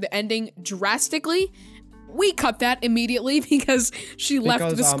contribute to the ending drastically. We cut that immediately because she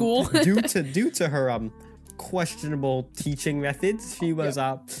left the school. due to her questionable teaching methods, she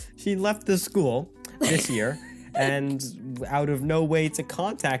left the school this year, and out of no way to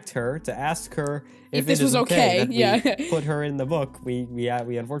contact her to ask her if this was okay. We put her in the book. We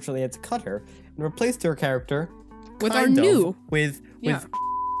unfortunately had to cut her and replaced her character with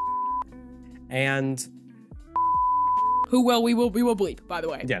and who we will bleep, by the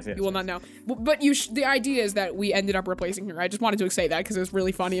way. Yes, you will not know. But the idea is that we ended up replacing her. I just wanted to say that because it was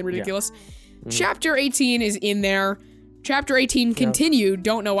really funny and ridiculous. Yeah. Chapter 18 is in there. Chapter 18 continued.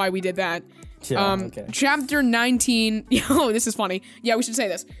 Don't know why we did that. Yeah, okay. Chapter 19. Oh, this is funny. Yeah, we should say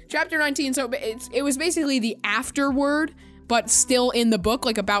this. Chapter 19. So it was basically the afterword, but still in the book,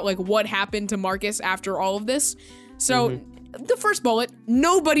 like about like what happened to Marcus after all of this. So the first bullet,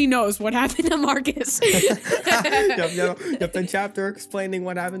 nobody knows what happened to Marcus. Yep, the chapter explaining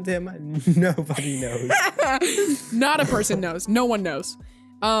what happened to him, nobody knows. Not a person knows. No one knows.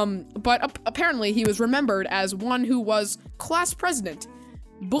 But apparently he was remembered as one who was class president.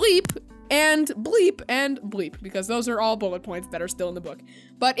 Bleep and bleep and bleep, because those are all bullet points that are still in the book.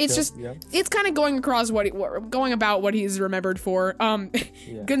 But it's it's kind of going across going about what he's remembered for.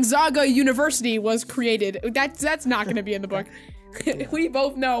 Gonzaga University was created. That's not going to be in the book. We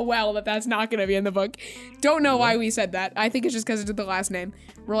both know well that that's not going to be in the book. Don't know why we said that. I think it's just because it's the last name.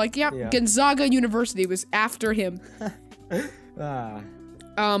 We're like, Gonzaga University was after him.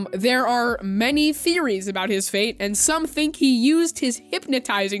 There are many theories about his fate, and some think he used his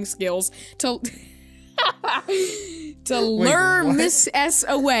hypnotizing skills to lure Miss S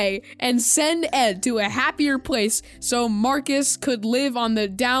away and send Ed to a happier place so Marcus could live on the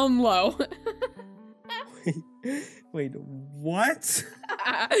down low. Wait, what?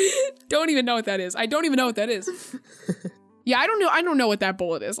 Don't even know what that is. I don't even know what that is. Yeah, I don't know what that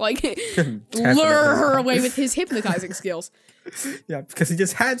bullet is. Like, lure her away with his hypnotizing skills. Yeah, because he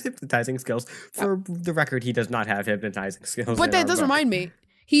just has hypnotizing skills. For the record, he does not have hypnotizing skills. But that does remind me.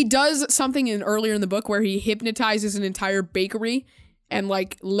 He does something earlier in the book where he hypnotizes an entire bakery and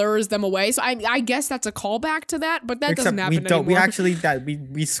like lures them away. So I guess that's a callback to that, but that doesn't happen anymore.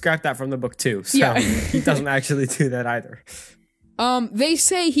 We scrapped that from the book too. So he doesn't actually do that either. They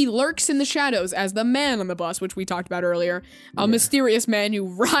say he lurks in the shadows as the man on the bus, which we talked about earlier. A mysterious man who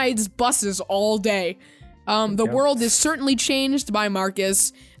rides buses all day. The world is certainly changed by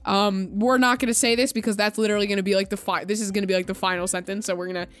Marcus. We're not going to say this because that's literally going to be like this is going to be like the final sentence. So we're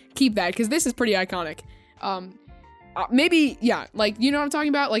going to keep that because this is pretty iconic. Maybe, like, you know what I'm talking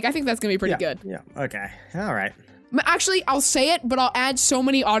about? Like, I think that's going to be pretty good. Yeah. Okay. All right. Actually, I'll say it, but I'll add so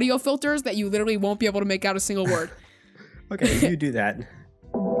many audio filters that you literally won't be able to make out a single word. Okay, you do that.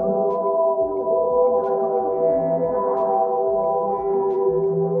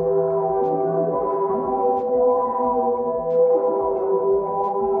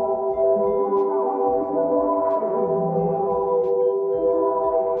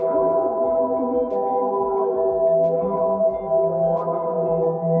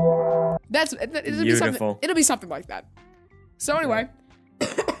 It'll be something like that. So anyway,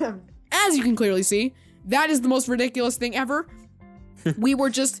 as you can clearly see, that is the most ridiculous thing ever. We were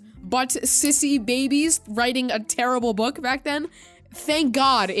just sissy babies writing a terrible book back then. Thank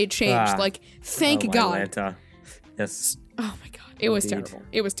God it changed. Thank God. Atlanta. Yes. Oh my God. It was terrible.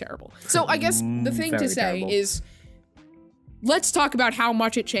 It was terrible. So I guess the thing to say is, let's talk about how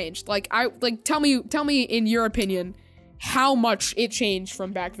much it changed. Tell me in your opinion how much it changed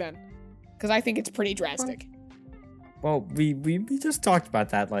from back then. Because I think it's pretty drastic. Well, we just talked about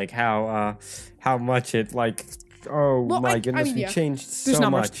that, like how much it my goodness, we changed so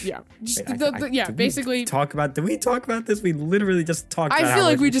much. Yeah, basically. Did we talk about this? We literally just talked. I about feel how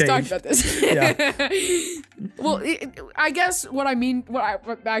like we just changed. talked about this. Yeah. Well, I guess what I meant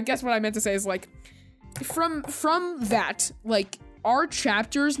to say is like, from that, like our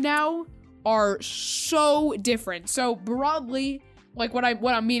chapters now are so different. So broadly. Like, what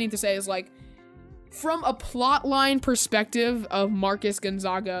I'm meaning to say is, like, from a plotline perspective of Marcus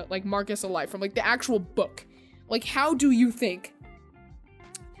Gonzaga, like, Marcus Alive, from, like, the actual book, like, how do you think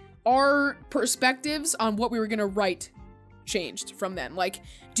our perspectives on what we were gonna write changed from then? Like,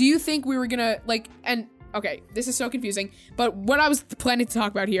 do you think we were gonna, like, and, okay, this is so confusing, but what I was planning to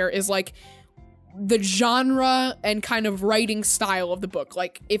talk about here is, like, the genre and kind of writing style of the book,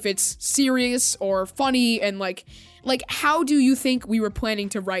 like, if it's serious or funny, and, like, how do you think we were planning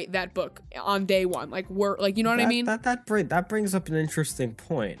to write that book on day one? Like, you know what I mean? That brings up an interesting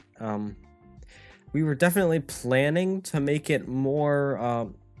point. We were definitely planning to make it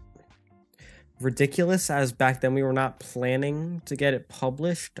more ridiculous, as back then we were not planning to get it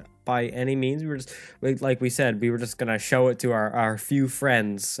published by any means. We were just, like we said, we were just gonna show it to our few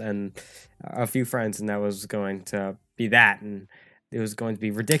friends, and that was going to be that, and it was going to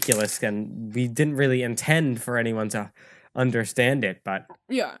be ridiculous, and we didn't really intend for anyone to understand it, but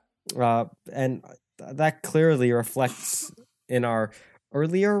and that clearly reflects in our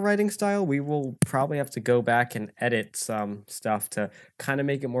earlier writing style. We will probably have to go back and edit some stuff to kind of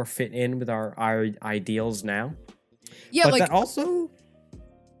make it more fit in with our ideals now. Yeah, but like that also.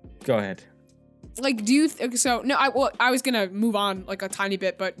 Go ahead. like do you so no I was gonna move on like a tiny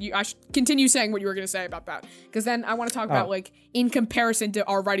bit, but I should continue saying what you were gonna say about that, because then I want to talk about like in comparison to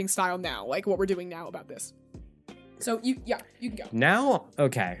our writing style now, like what we're doing now about this. So you can go now.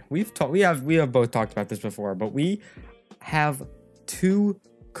 Okay, we have both talked about this before, but we have two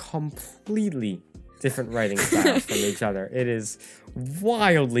completely different writing styles from each other. It is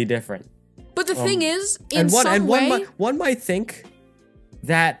wildly different. But the thing is, one might think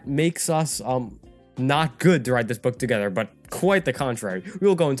that makes us not good to write this book together, but quite the contrary. We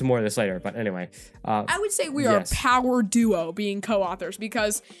will go into more of this later, but anyway. I would say we are a power duo being co-authors,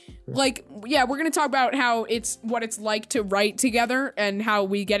 because, like, yeah, we're going to talk about how what it's like to write together and how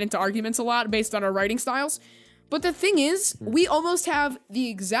we get into arguments a lot based on our writing styles. But the thing is, we almost have the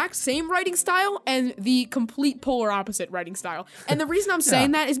exact same writing style and the complete polar opposite writing style. And the reason I'm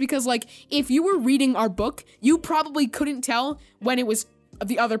saying that is because, like, if you were reading our book, you probably couldn't tell when it was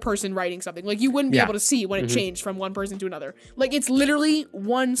the other person writing something. Like, you wouldn't be able to see when it changed from one person to another. Like, it's literally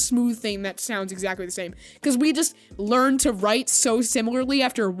one smooth thing that sounds exactly the same. Because we just learned to write so similarly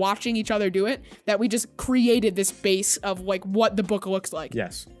after watching each other do it that we just created this base of, like, what the book looks like.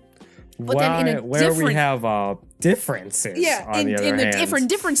 Yes. But then in a where we have differences. Yeah, on the other in hand. a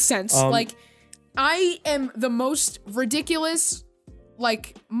different sense. Like, I am the most ridiculous.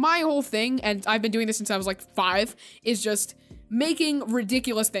 Like, my whole thing, and I've been doing this since I was like 5, is just making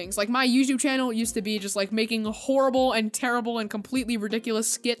ridiculous things. Like, my YouTube channel used to be just like making horrible and terrible and completely ridiculous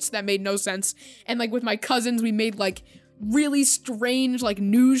skits that made no sense. And like with my cousins, we made like really strange like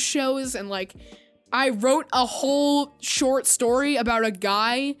news shows, and like I wrote a whole short story about a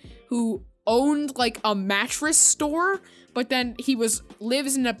guy who owned like a mattress store, but then he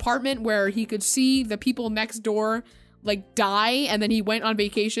lives in an apartment where he could see the people next door like die, and then he went on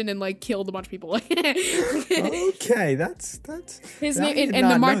vacation and like killed a bunch of people. Okay, that's his name.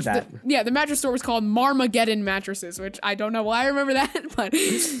 And the mattress store was called Marmageddon Mattresses, which I don't know why I remember that, but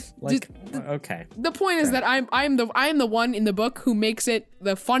like okay. The point is that I'm the one in the book who makes it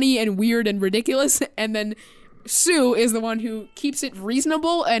the funny and weird and ridiculous, and then Sue is the one who keeps it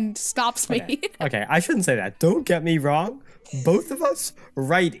reasonable and stops me. Okay, I shouldn't say that. Don't get me wrong. Both of us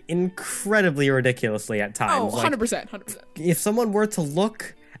write incredibly ridiculously at times. Oh, 100%, 100%. If someone were to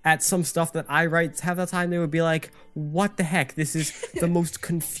look at some stuff that I write half the time, they would be like, what the heck? This is the most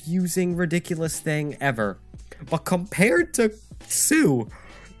confusing, ridiculous thing ever. But compared to Sue,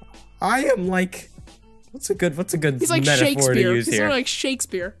 I am like... What's a good He's like metaphor Shakespeare. to use He's here? sort of like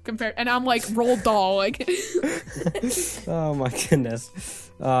Shakespeare compared, and I'm like Roald Dahl. Like, oh my goodness.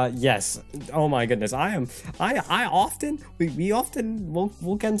 Yes. Oh my goodness. I often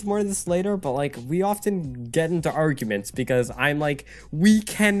we'll get into more of this later, but like we often get into arguments because I'm like, we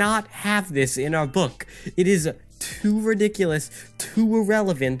cannot have this in our book. It is too ridiculous, too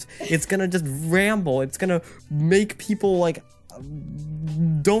irrelevant. It's gonna just ramble. It's gonna make people like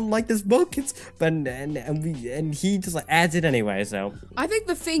don't like this book. And he just like adds it anyway. So I think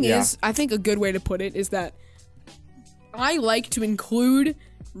the thing is, I think a good way to put it is that I like to include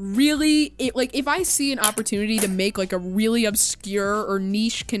if I see an opportunity to make like a really obscure or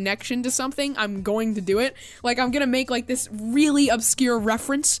niche connection to something, I'm going to do it. Like, I'm gonna make like this really obscure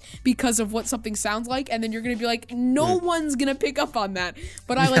reference because of what something sounds like, and then you're gonna be like, no one's gonna pick up on that,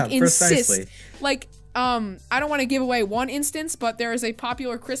 but I like insist. Precisely. Like, I don't want to give away one instance, but there is a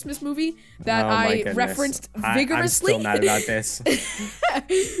popular Christmas movie that I referenced vigorously. I'm still mad about this.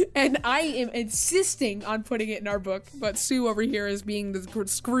 And I am insisting on putting it in our book, but Sue over here is being the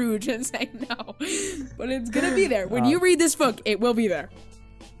Scrooge and saying no. But it's gonna be there. When you read this book, it will be there.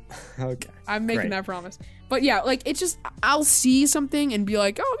 Okay. I'm making that promise. But yeah, like, it's just, I'll see something and be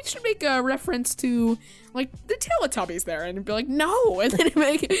like, oh, we should make a reference to, like, the Teletubbies there. And be like, no. And then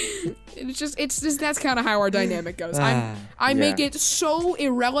it's just that's kind of how our dynamic goes. I make it so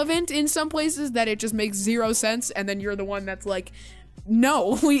irrelevant in some places that it just makes zero sense. And then you're the one that's like,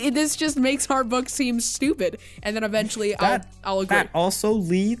 no, this just makes our book seem stupid. And then eventually I'll agree. That also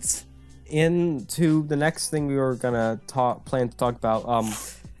leads into the next thing we were gonna plan to talk about.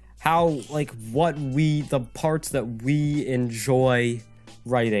 How, like, the parts that we enjoy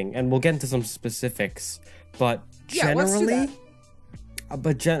writing, and we'll get into some specifics, but generally,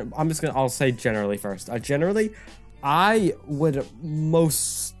 I'll say generally first. Generally, I would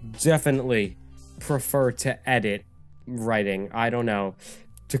most definitely prefer to edit writing. I don't know,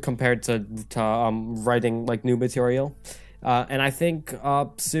 to compare to writing like new material, and I think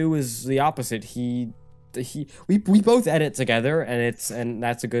Sue is the opposite. We both edit together, and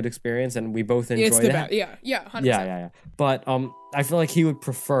that's a good experience, and we both enjoy that. 100%. Yeah. But I feel like he would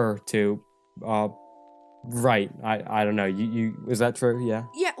prefer to Right. I don't know. You is that true? Yeah.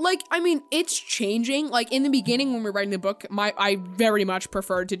 Yeah, like, I mean, it's changing. Like, in the beginning when we were writing the book, I very much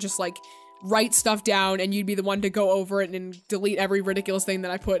preferred to just, like, write stuff down and you'd be the one to go over it and delete every ridiculous thing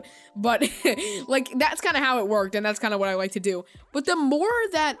that I put. But, like, that's kind of how it worked, and that's kind of what I like to do. But the more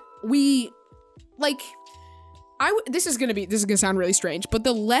that we, like, this is gonna sound really strange, but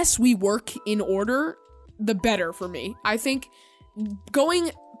the less we work in order, the better for me. I think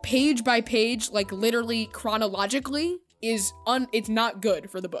going page by page, like literally chronologically, it's not good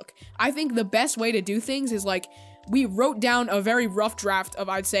for the book. I think the best way to do things is like, we wrote down a very rough draft of,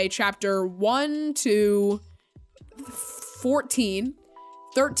 I'd say, chapter 1 to 14,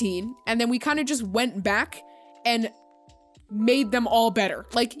 13, and then we kind of just went back and made them all better.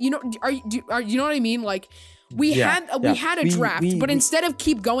 Like, you know, you know what I mean? Like, we had a draft, but instead of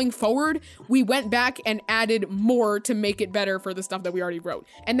keep going forward, we went back and added more to make it better for the stuff that we already wrote.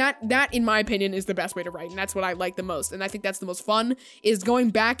 And that, in my opinion, is the best way to write, and that's what I like the most. And I think that's the most fun, is going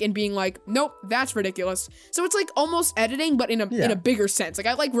back and being like, nope, that's ridiculous. So it's like almost editing, but in a bigger sense. Like,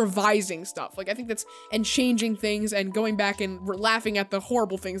 I like revising stuff. Like, I think that's, and changing things and going back and laughing at the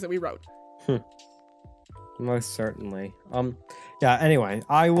horrible things that we wrote. Most certainly. Yeah, anyway,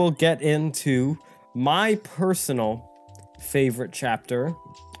 I will get into my personal favorite chapter,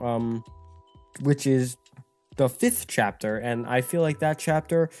 which is the 5th chapter, and I feel like that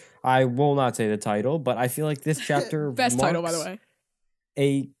chapter, I will not say the title, but I feel like this chapter best title, by the way,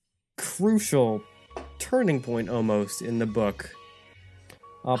 a crucial turning point almost in the book.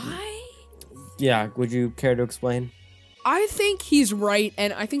 Yeah, would you care to explain? I think he's right,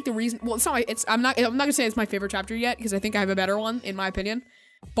 and I think the reason, well, I'm not gonna say it's my favorite chapter yet, because I think I have a better one, in my opinion,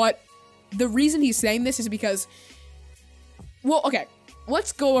 but the reason he's saying this is because, well, okay,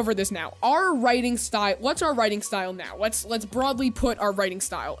 let's go over this now. Our writing style, what's our writing style now? Let's broadly put our writing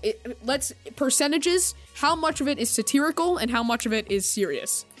style. Let's percentages, how much of it is satirical and how much of it is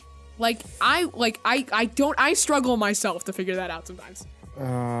serious. I struggle myself to figure that out sometimes.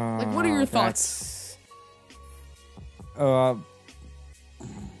 Like, what are your thoughts?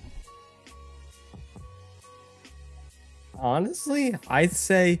 Honestly, I'd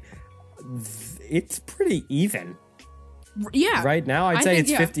say it's pretty even. Yeah. Right now, I'd say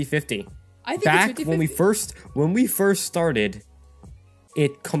it's 50-50. I think back it's 50-50. when we first started,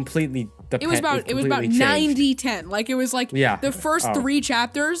 it completely it was about 90-10. Like, it was like the first 3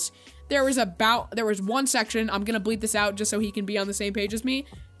 chapters, there was one section, I'm gonna bleep this out just so he can be on the same page as me.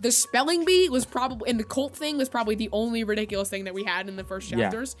 The spelling bee was probably, and the cult thing was probably the only ridiculous thing that we had in the first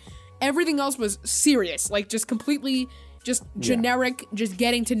chapters. Everything else was serious, like just completely just generic, just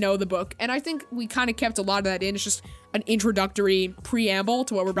getting to know the book. And I think we kind of kept a lot of that in. It's just an introductory preamble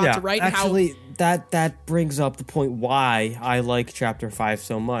to what we're about to write. Actually, that brings up the point why I like chapter 5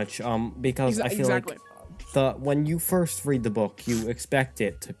 so much. Because I feel like when you first read the book, you expect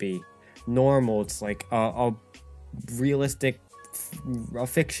it to be normal. It's like a realistic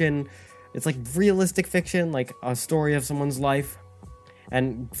fiction. It's like realistic fiction, like a story of someone's life.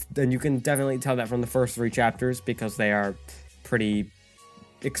 And then you can definitely tell that from the first 3 chapters, because they are pretty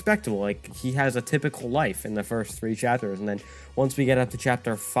expectable. Like, he has a typical life in the first 3 chapters, and then once we get up to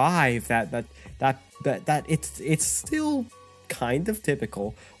chapter 5, that it's still kind of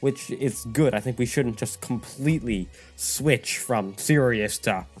typical, which is good. I think we shouldn't just completely switch from serious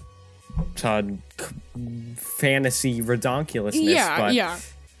to fantasy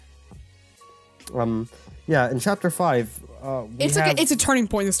redonkulousness. In chapter 5, it's a turning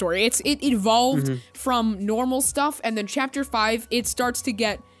point in the story. It evolved from normal stuff, and then chapter 5, it starts to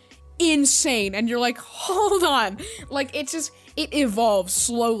get insane, and you're like, hold on, like, it evolves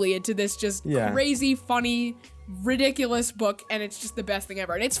slowly into this just crazy, funny, ridiculous book, and it's just the best thing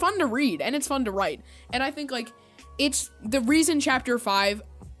ever. And it's fun to read, and it's fun to write, and I think, like, it's the reason chapter 5,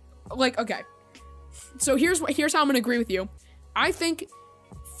 like, okay, so here's how I'm gonna agree with you. I think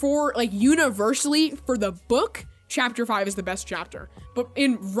for, like, universally for the book, chapter 5 is the best chapter. But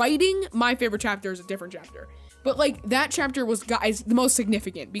in writing, my favorite chapter is a different chapter. But, like, that chapter is the most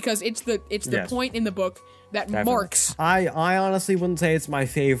significant, because it's the point in the book that marks. I honestly wouldn't say it's my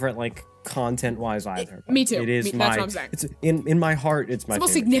favorite, like, content-wise either. Me too. It is that's what I'm saying. It's in my heart, it's my favorite.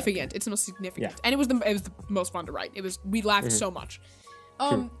 Most significant. It's the most significant. And it was the most fun to write. We laughed so much.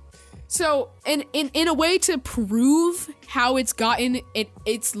 So, in a way to prove how it's gotten,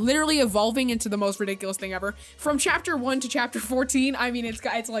 it's literally evolving into the most ridiculous thing ever. From chapter 1 to chapter 14, I mean, it's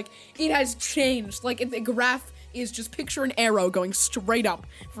like, it has changed. Like, the graph is just picture an arrow going straight up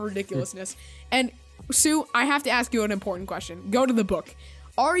for ridiculousness. And, Sue, I have to ask you an important question. Go to the book.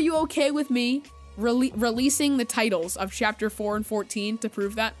 Are you okay with me releasing the titles of chapter 4 and 14 to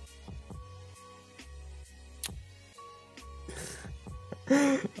prove that?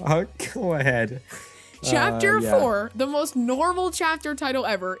 Go ahead. Chapter Yeah. 4, the most normal chapter title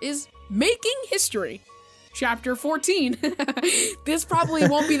ever, is Making History. Chapter 14. This probably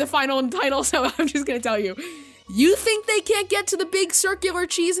won't be the final title, so I'm just gonna tell you. You think they can't get to the big circular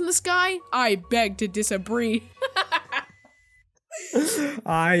cheese in the sky? I beg to disagree.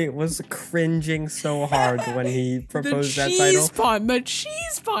 I was cringing so hard when he proposed that title. The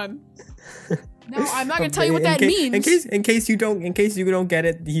cheese pun. No, I'm not gonna tell you what that means. In case you don't get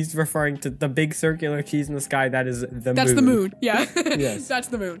it, he's referring to the big circular cheese in the sky. That is the moon. That's the moon. Yeah. Yes. That's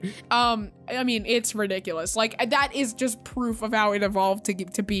the moon. I mean, it's ridiculous. Like, that is just proof of how it evolved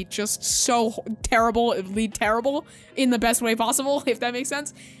to be just so terrible in the best way possible, if that makes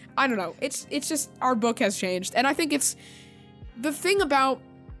sense. I don't know. It's just, our book has changed. And I think it's the thing that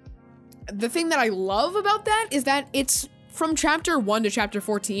I love about that is that it's from chapter 1 to chapter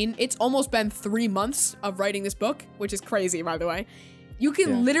 14, it's almost been 3 months of writing this book, which is crazy, by the way. You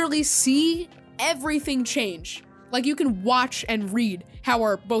can literally see everything change. Like, you can watch and read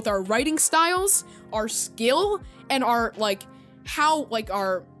how both our writing styles, our skill, and our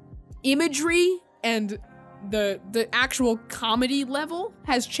imagery and the actual comedy level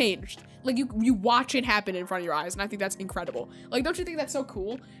has changed. Like, you watch it happen in front of your eyes, and I think that's incredible. Like, don't you think that's so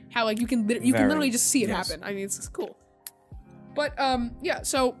cool? How, like, you can literally just see it happen. I mean, it's cool. But, yeah,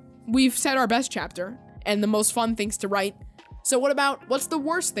 so we've said our best chapter and the most fun things to write. So what's the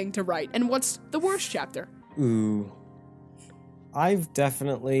worst thing to write, and what's the worst chapter? Ooh. I've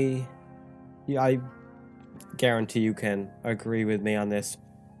definitely... Yeah, I guarantee you can agree with me on this.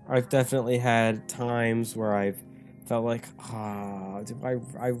 I've definitely had times where I've felt like,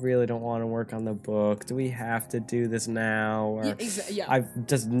 I really don't want to work on the book. Do we have to do this now? Or Yeah. I've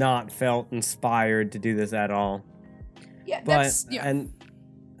just not felt inspired to do this at all. Yeah, And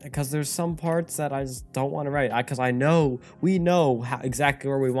because there's some parts that I just don't want to write, because we know exactly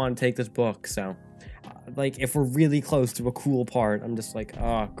where we want to take this book. So, like, if we're really close to a cool part, I'm just like,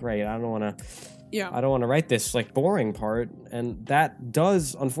 oh, great, I don't want to write this like boring part, and that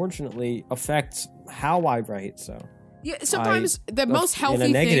does unfortunately affect how I write. So, yeah, sometimes the most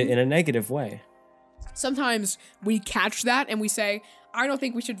healthy thing in a negative way. Sometimes we catch that and we say, I don't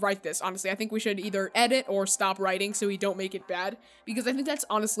think we should write this, honestly. I think we should either edit or stop writing so we don't make it bad. Because I think that's,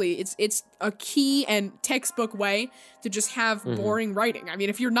 honestly, it's a key and textbook way to just have boring writing. I mean,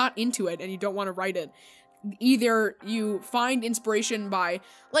 if you're not into it and you don't want to write it, either you find inspiration by,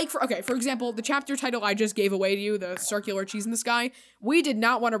 like, for example, the chapter title I just gave away to you, the circular cheese in the sky, we did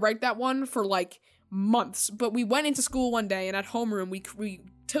not want to write that one for, like, months. But we went into school one day and at homeroom, we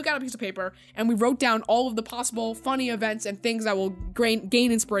took out a piece of paper and we wrote down all of the possible funny events and things that will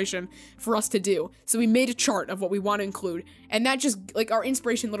gain inspiration for us to do. So we made a chart of what we want to include, and that just, like, our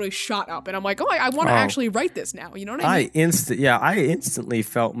inspiration literally shot up, and I'm like, I want to actually write this now, you know what I mean? I instantly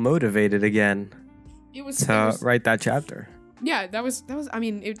felt motivated again to write that chapter. Yeah, that was I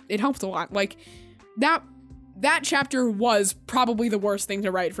mean, it helped a lot. Like, that chapter was probably the worst thing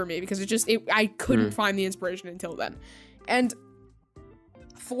to write for me, because I couldn't find the inspiration until then. And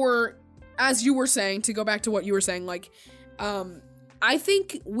as you were saying, to go back to what you were saying, like, I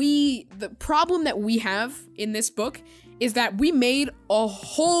think the problem that we have in this book is that we made a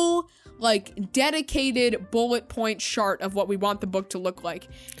whole, like, dedicated bullet point chart of what we want the book to look like.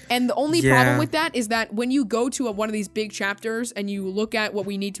 And the only problem with that is that when you go to one of these big chapters and you look at what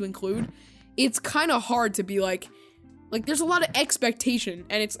we need to include, it's kind of hard to be like there's a lot of expectation,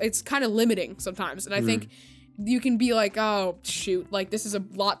 and it's kind of limiting sometimes. And I think you can be like, oh, shoot, like, this is a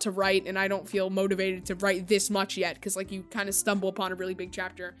lot to write, and I don't feel motivated to write this much yet, because, like, you kind of stumble upon a really big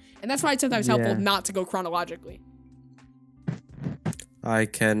chapter. And that's why it's sometimes helpful not to go chronologically. I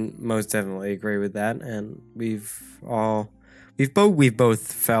can most definitely agree with that, and we've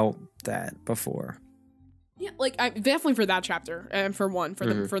both felt that before. Yeah, like, definitely for that chapter, and for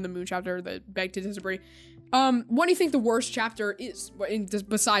the moon chapter, the beg to disagree. What do you think the worst chapter is?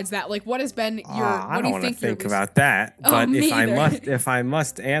 Besides that, like, what has been your? I don't want to think about that. But if I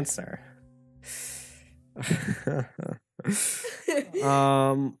must answer,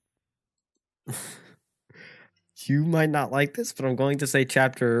 you might not like this, but I'm going to say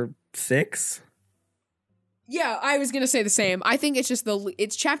chapter 6. Yeah, I was gonna say the same. I think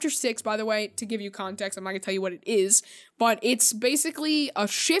it's chapter 6, by the way, to give you context. I'm not gonna tell you what it is, but it's basically a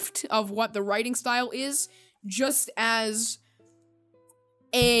shift of what the writing style is, just as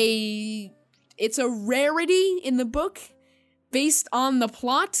it's a rarity in the book based on the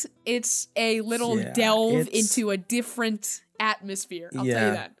plot. It's a little delve into a different atmosphere. I'll tell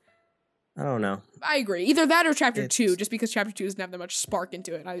you that. I don't know. I agree. Either that or chapter 2, just because chapter 2 doesn't have that much spark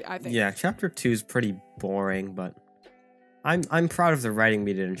into it, I think. Yeah, chapter 2 is pretty boring, but I'm proud of the writing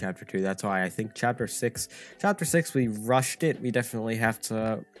we did in chapter 2. That's why I think chapter 6 we rushed it. We definitely have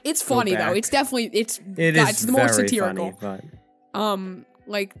to. It's funny though. It's definitely it's the more satirical. Funny, but...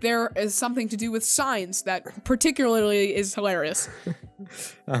 Like there is something to do with signs that particularly is hilarious.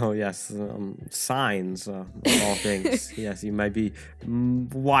 Oh yes, signs of all things. Yes, you might be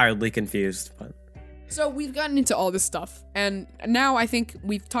wildly confused, but. So we've gotten into all this stuff, and now I think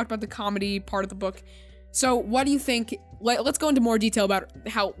we've talked about the comedy part of the book. So what do you think? Let's go into more detail about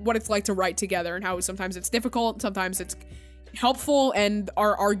what it's like to write together, and how sometimes it's difficult, sometimes it's helpful, and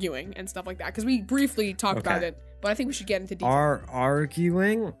our arguing and stuff like that. Because we briefly talked about it, but I think we should get into detail. Our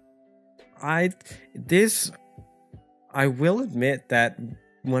arguing, I will admit that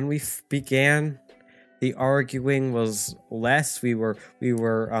when we began, the arguing was less. We were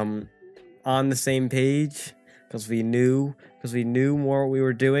on the same page because we knew more what we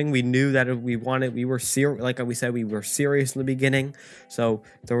were doing. We knew that we were serious. Like we said, we were serious in the beginning, so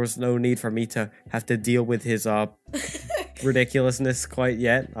there was no need for me to have to deal with his ridiculousness quite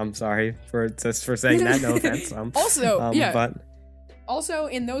yet. I'm sorry for saying that. No offense. Also,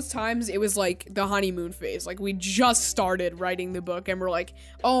 in those times, it was like the honeymoon phase. Like, we just started writing the book, and we're like,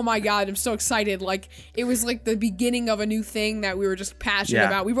 oh my god, I'm so excited. Like, it was like the beginning of a new thing that we were just passionate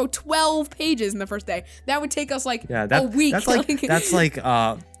about. We wrote 12 pages in the first day. That would take us, like, a week. That's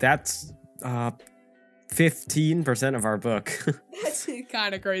 15% of our book. That's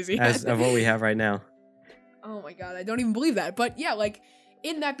kind of crazy. Of what we have right now. Oh my god, I don't even believe that. But yeah, like,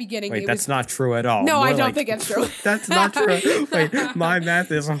 in that beginning, wait, that's not true at all. No, I don't think it's true. That's not true. Wait, my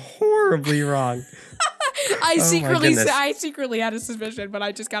math is horribly wrong. I secretly had a suspicion, but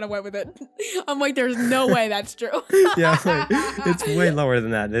I just kind of went with it. I'm like, there's no way that's true. Yeah, wait, it's way lower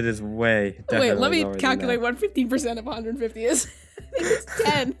than that. It is way. Wait, let me calculate what 15% of 150 is. I think it's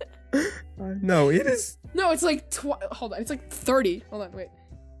 10. No, it is. No, it's like hold on, it's like 30. Hold on, wait.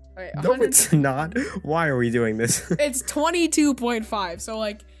 All right, no, it's not. Why are we doing this? It's 22.5. So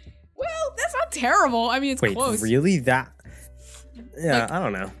like, well, that's not terrible. I mean, it's close. Wait, really? That? Yeah, like, I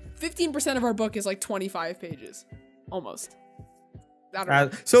don't know. 15% of our book is like 25 pages, almost. I don't know.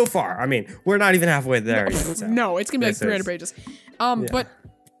 So far, I mean, we're not even halfway there yet. So. No, it's gonna be like 300 pages. But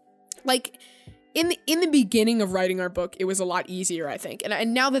like in the beginning of writing our book, it was a lot easier, I think.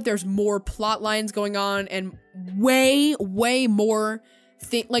 And now that there's more plot lines going on and way more.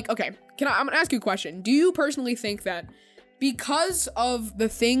 Okay, I'm gonna ask you a question. Do you personally think that because of the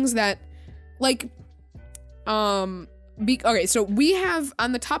things that, like, okay, so we have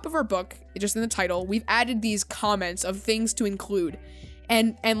on the top of our book, just in the title, we've added these comments of things to include,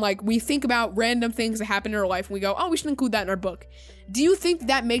 and like we think about random things that happen in our life, and we go, oh, we should include that in our book. Do you think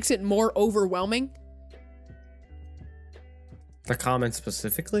that makes it more overwhelming? The comments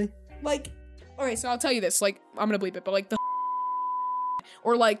specifically? Like, okay, so I'll tell you this. Like, I'm gonna bleep it, but like the.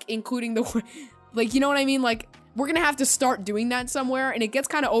 Or like including the, like, you know what I mean? Like, we're gonna have to start doing that somewhere, and it gets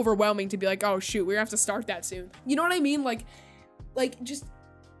kind of overwhelming to be like, oh shoot, we're gonna have to start that soon. You know what I mean? Like just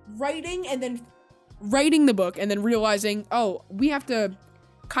writing the book and then realizing, oh, we have to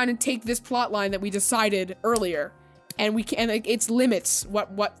kind of take this plot line that we decided earlier, and we can, like, it's limits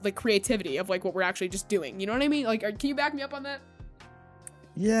what the creativity of like what we're actually just doing. You know what I mean? Like, can you back me up on that?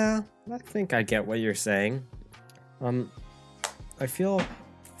 Yeah, I think I get what you're saying. I feel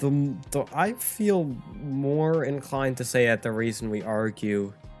I feel more inclined to say that the reason we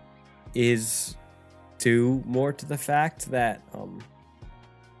argue is due more to the fact that I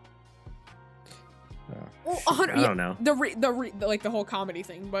don't know, the whole comedy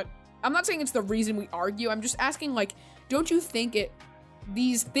thing. But I'm not saying it's the reason we argue. I'm just asking, like, don't you think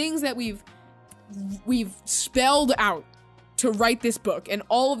these things that we've spelled out to write this book, and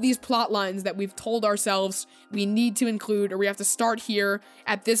all of these plot lines that we've told ourselves we need to include, or we have to start here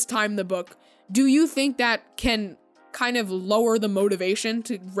at this time in the book, do you think that can kind of lower the motivation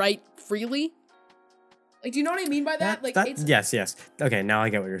to write freely? Like, do you know what I mean by that? Yes. Okay, now I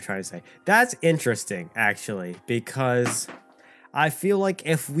get what you're trying to say. That's interesting, actually, because I feel like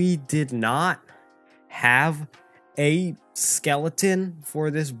if we did not have a skeleton for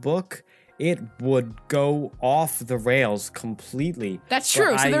this book, it would go off the rails completely. That's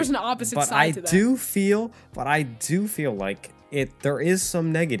true. So there's an opposite side to that. But I do feel like there is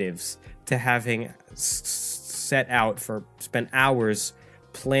some negatives to having spent hours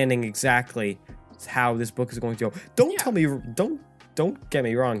planning exactly how this book is going to go. Don't get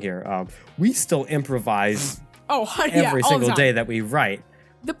me wrong here. We still improvise every single day that we write.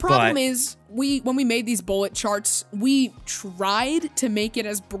 The problem is, when we made these bullet charts, we tried to make it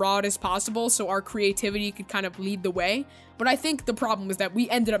as broad as possible so our creativity could kind of lead the way. But I think the problem was that we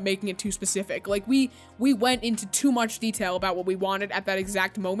ended up making it too specific. Like, we went into too much detail about what we wanted at that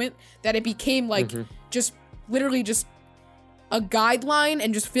exact moment that it became, like, just literally just a guideline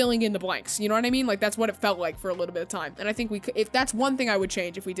and just filling in the blanks. You know what I mean? Like, that's what it felt like for a little bit of time. And I think if that's one thing I would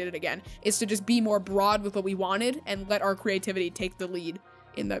change if we did it again, is to just be more broad with what we wanted and let our creativity take the lead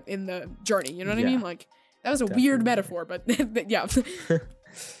in the journey. You know what I mean? Like, that was a weird metaphor, but yeah.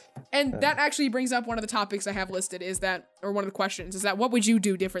 And that actually brings up one of the topics I have listed or one of the questions is that what would you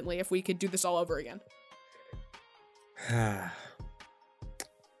do differently if we could do this all over again?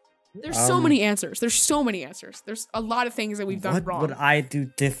 There's so many answers. There's a lot of things that we've done wrong. What would I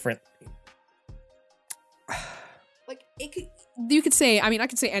do differently? Like, you could say, I mean, I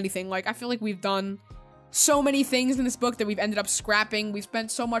could say anything. Like, I feel like we've done so many things in this book that we've ended up scrapping. We've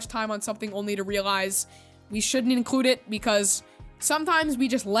spent so much time on something only to realize we shouldn't include it, because sometimes we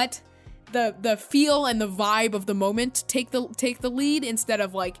just let the feel and the vibe of the moment take the lead instead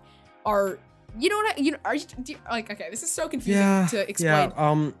of like our, you know what okay, this is so confusing to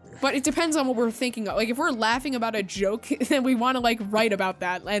explain. But it depends on what we're thinking of. Like, if we're laughing about a joke, then we want to like write about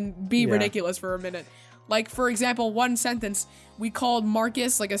that and be ridiculous for a minute. Like, for example, one sentence, we called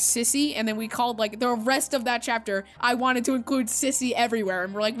Marcus, like, a sissy, and then we called, like, the rest of that chapter, I wanted to include sissy everywhere,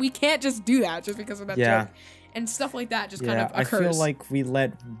 and we're like, we can't just do that just because of that joke. And stuff like that just kind of occurs. I feel like we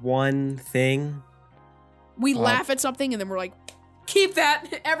let one thing... We laugh at something, and then we're like, keep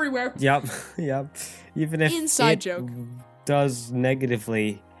that everywhere. Yep. Even if inside joke does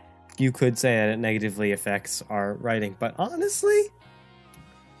negatively, you could say that it negatively affects our writing. But honestly,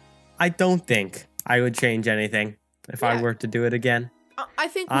 I don't think I would change anything if I were to do it again. I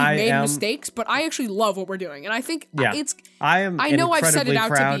think we made mistakes, but I actually love what we're doing, and I think I know I've set it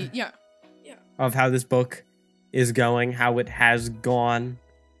out to be of how this book is going, how it has gone.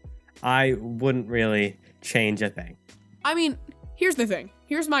 I wouldn't really change a thing. I mean, here's the thing.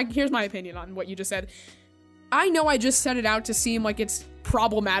 Here's my opinion on what you just said. I know I just set it out to seem like it's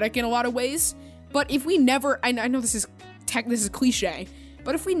problematic in a lot of ways, but if we never, I know this is cliche,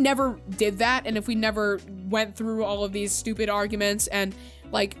 but if we never did that, and if we never went through all of these stupid arguments and,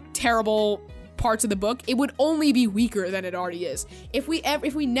 like, terrible parts of the book, it would only be weaker than it already is. If we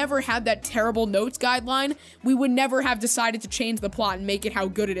never had that terrible notes guideline, we would never have decided to change the plot and make it how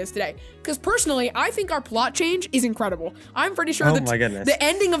good it is today. Because personally, I think our plot change is incredible. I'm pretty sure the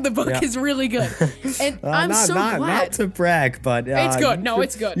ending of the book is really good. And I'm so glad. Not to brag, but it's good. No,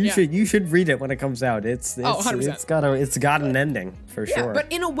 it's good. You should read it when it comes out. It's 100%. It's got an ending for sure.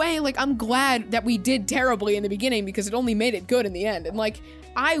 But in a way, like, I'm glad that we did terribly in the beginning, because it only made it good in the end. And like,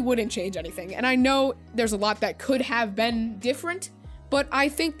 I wouldn't change anything. And I know there's a lot that could have been different, but I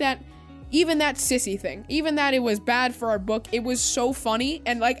think that even that sissy thing, even that it was bad for our book, it was so funny,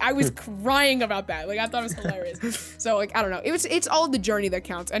 and like, I was crying about that. Like, I thought it was hilarious. So like, I don't know. It's all the journey that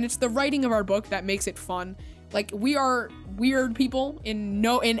counts, and it's the writing of our book that makes it fun. Like, we are weird people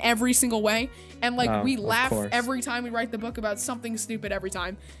in every single way, and like, we laugh every time we write the book about something stupid every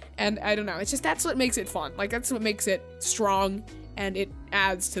time. And I don't know, it's just, that's what makes it fun. Like, that's what makes it strong, and it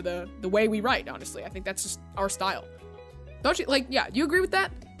adds to the way we write, honestly. I think that's just our style. Don't you? Like, yeah, you agree with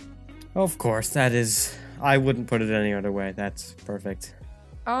that? Of course, that is, I wouldn't put it any other way. That's perfect.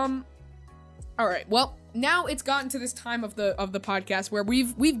 All right. Well, now it's gotten to this time of the podcast where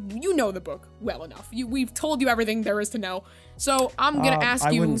we've you know the book well enough. We've told you everything there is to know. So I'm gonna ask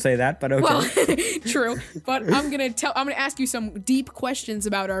you. I wouldn't say that, but okay. Well, true. But I'm gonna ask you some deep questions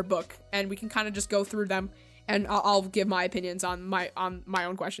about our book, and we can kind of just go through them, and I'll give my opinions on my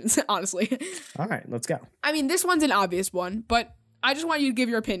own questions. Honestly. All right, let's go. I mean, this one's an obvious one, but I just want you to give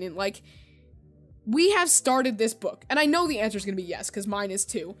your opinion. Like, we have started this book, and I know the answer is going to be yes, because mine is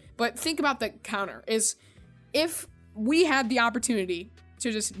too, but think about the counter, is if we had the opportunity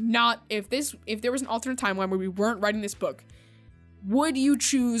to just not, if there was an alternate timeline where we weren't writing this book, would you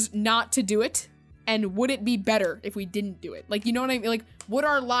choose not to do it? And would it be better if we didn't do it? Like, you know what I mean? Like, would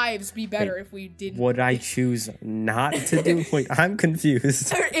our lives be better if we didn't? Would I choose not to do it? Wait, I'm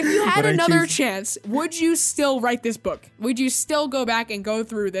confused. If you had another chance, would you still write this book? Would you still go back and go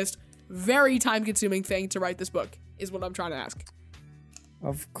through this very time-consuming thing to write this book, is what I'm trying to ask.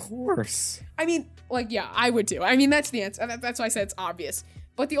 Of course. I mean, like, yeah, I would too. I mean, that's the answer. That's why I said it's obvious.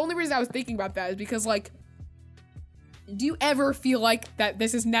 But the only reason I was thinking about that is because, like, do you ever feel like that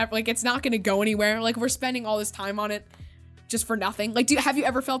this is never, like, it's not going to go anywhere? Like, we're spending all this time on it just for nothing? Like, have you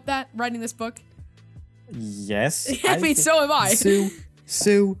ever felt that writing this book? Yes. I mean, so have I.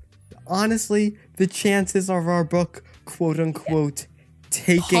 Sue, honestly, the chances of our book, quote unquote,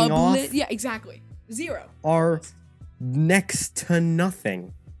 taking off. Yeah, exactly. 0. Are next to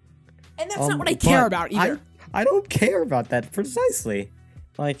nothing. And that's not what I care about either. I don't care about that precisely.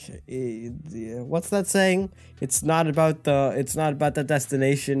 Like, what's that saying? It's not about the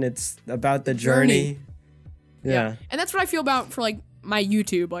destination. It's about the journey. Yeah. And that's what I feel about for like my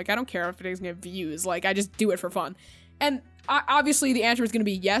YouTube. Like, I don't care if it doesn't get views. Like, I just do it for fun. And obviously the answer is going to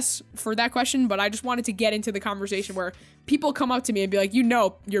be yes for that question, but I just wanted to get into the conversation where people come up to me and be like,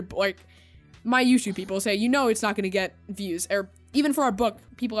 you're like, my YouTube people say, it's not going to get views. Or even for our book,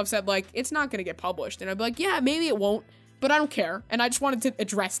 people have said like, it's not going to get published. And I'd be like, yeah, maybe it won't, but I don't care. And I just wanted to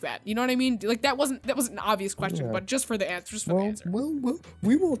address that. You know what I mean? Like, that wasn't an obvious question, but just for the answer.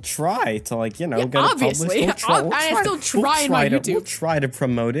 We will try to get it obviously. published. I still try in my YouTube. We'll try to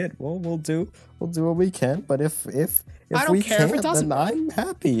promote it. We'll do what we can. But if I don't care if it doesn't. then I'm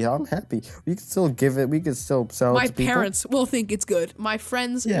happy. We can still give it. We can still sell it to people. My parents will think it's good. My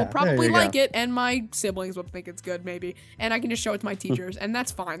friends will probably like it, and my siblings will think it's good, maybe. And I can just show it to my teachers, and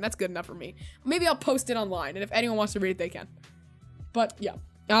that's fine. That's good enough for me. Maybe I'll post it online, and if anyone wants to read it, they can. But yeah.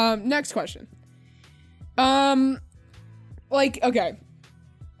 Next question. Okay.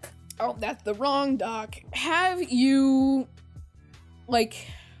 Oh, that's the wrong doc. Have you,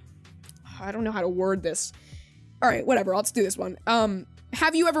 I don't know how to word this. All right, whatever. Let's do this one.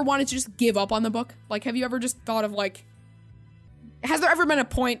 Have you ever wanted to just give up on the book? Like, have you ever just thought of has there ever been a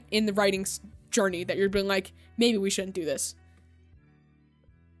point in the writing journey that you've been like, maybe we shouldn't do this?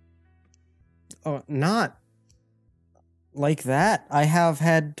 Oh, not like that. I have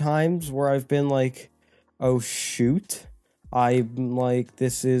had times where I've been like, oh shoot, I'm like,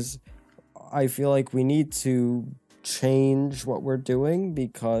 I feel like we need to change what we're doing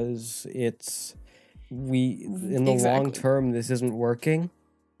because in the long term, this isn't working.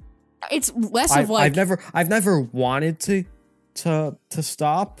 It's less of I've never wanted to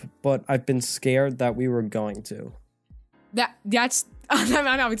stop, but I've been scared that we were going to. That's I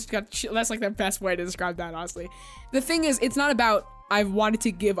know that's like the best way to describe that, honestly. The thing is, it's not about I've wanted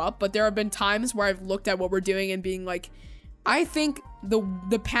to give up, but there have been times where I've looked at what we're doing and being like, I think the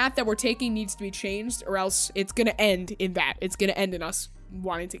path that we're taking needs to be changed, or else it's gonna end in that. It's gonna end in us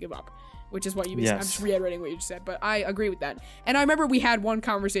wanting to give up. Which is what you basically, I'm just reiterating what you just said, but I agree with that. And I remember we had one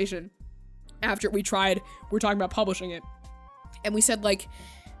conversation after we're talking about publishing it, and we said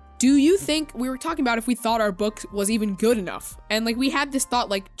do you think, we were talking about if we thought our book was even good enough, and we had this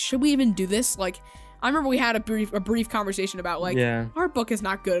thought should we even do this? I remember we had a brief conversation about our book is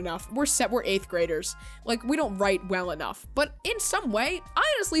not good enough. We're 8th graders. We don't write well enough, but in some way,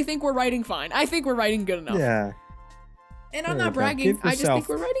 I honestly think we're writing fine. I think we're writing good enough. Yeah. And I'm not bragging. I just think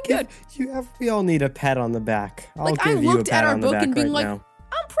we're writing good. We all need a pat on the back. I'll give I you a looked pat at our on the book back and being right now.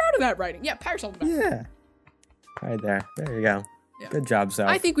 I'm proud of that writing. Yeah, pat yourself on the back. Yeah. Right there. There you go. Yeah. Good job, Sal.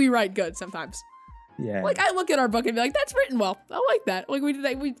 I think we write good sometimes. Yeah. I look at our book and be like, that's written well. I like that.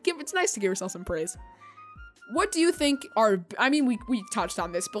 It's nice to give ourselves some praise. What do you think we touched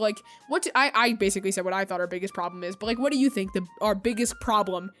on this, but I basically said what I thought our biggest problem is, but what do you think our biggest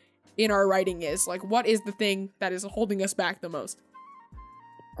problem in our writing is? What is the thing that is holding us back the most?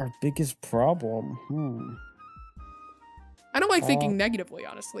 Our biggest problem? I don't like thinking negatively,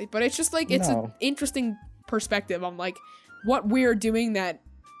 honestly, but it's just it's an interesting perspective on what we're doing that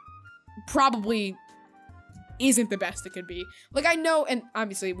probably isn't the best it could be. I know, and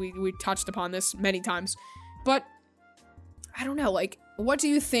obviously we touched upon this many times, but I don't know, what do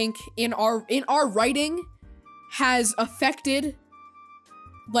you think in our writing has affected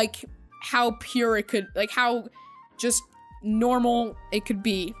how pure it could, how just normal it could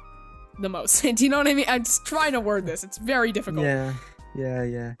be the most? Do you know what I mean? I'm just trying to word this. It's very difficult. Yeah.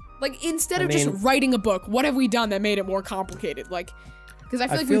 Instead of just writing a book, what have we done that made it more complicated? Because I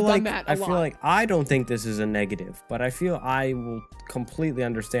feel we've done that a lot. I feel I don't think this is a negative, but I feel I will completely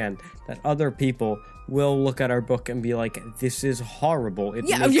understand that other people will look at our book and be like, this is horrible. It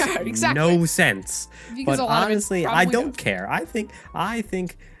makes no sense. Because but honestly, I don't care. I think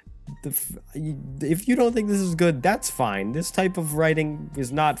if you don't think this is good, that's fine. This type of writing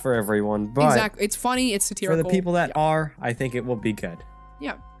is not for everyone, but exactly, it's funny, it's satirical. For the people that are, I think it will be good.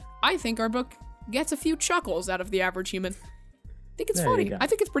 Yeah, I think our book gets a few chuckles out of the average human. I think it's funny. I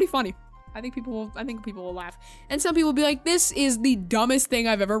think it's pretty funny. I think people will laugh, and some people will be like, "This is the dumbest thing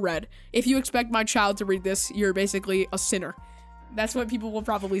I've ever read." If you expect my child to read this, you're basically a sinner. That's what people will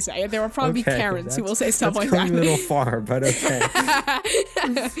probably say. There will probably be Karens who will say stuff like that. That's a little far, but okay.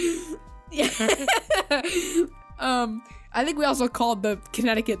 Yeah. I think we also called the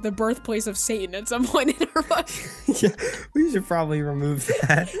Connecticut the birthplace of Satan at some point in our life. Yeah, we should probably remove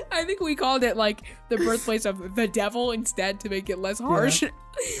that. I think we called it like the birthplace of the devil instead to make it less harsh. Yeah.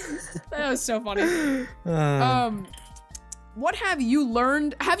 That was so funny. What have you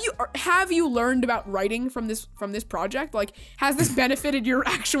learned? Have you learned about writing from this project? Like, has this benefited your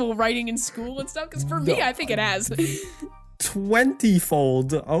actual writing in school and stuff? Because for me, I think it has.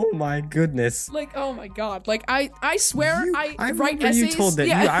 20-fold. Oh my goodness. Like, oh my god. Like, I swear I write essays. You told that.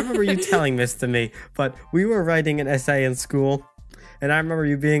 Yeah. I remember you telling this to me. But we were writing an essay in school, and I remember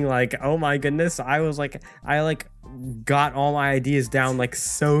you being like, "Oh my goodness!" I got all my ideas down like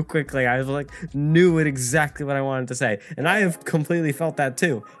so quickly. I was like knew it exactly what I wanted to say, and I have completely felt that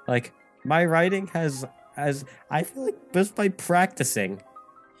too. Like my writing has I feel like just by practicing.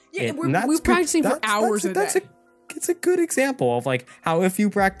 Yeah, we're practicing for hours a day. It's a good example of like how if you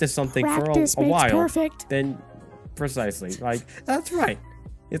practice something for a while, perfect. Then precisely like that's right.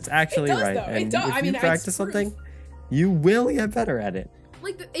 It's actually right. Though. And if you practice something, you will get better at it.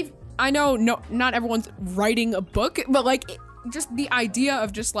 Like if I know not everyone's writing a book, but like just the idea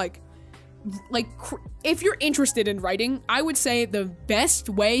of just like if you're interested in writing, I would say the best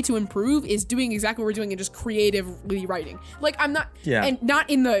way to improve is doing exactly what we're doing and just creatively writing. Like I'm not, and not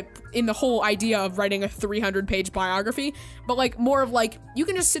in the whole idea of writing a 300-page biography, but like more of like you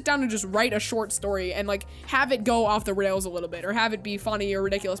can just sit down and just write a short story and like have it go off the rails a little bit or have it be funny or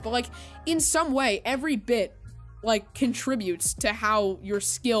ridiculous, but like in some way every bit like contributes to how your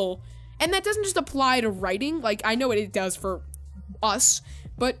skill, and that doesn't just apply to writing. Like I know it does for us,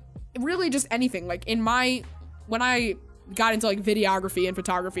 but really just anything. Like when I got into like videography and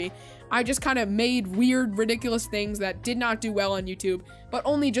photography, I just kind of made weird, ridiculous things that did not do well on YouTube, but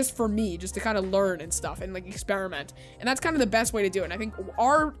only just for me, just to kind of learn and stuff and like experiment. And that's kind of the best way to do it. And I think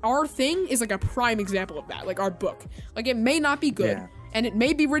our thing is like a prime example of that, like our book. Like it may not be good and it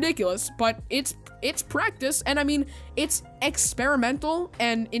may be ridiculous, but it's practice. And I mean, it's experimental,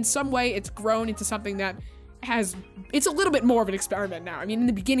 and in some way it's grown into something that it's a little bit more of an experiment now. I mean, in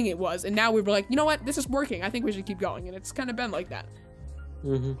the beginning it was, and now we were like, you know what, this is working. I think we should keep going, and it's kind of been like that.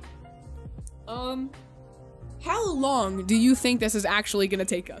 How long do you think this is actually gonna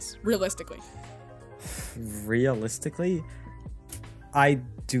take us, realistically? Realistically, I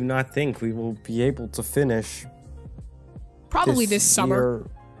do not think we will be able to finish. Probably this summer.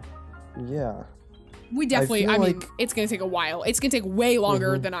 Yeah. We definitely, I mean, it's going to take a while. It's going to take way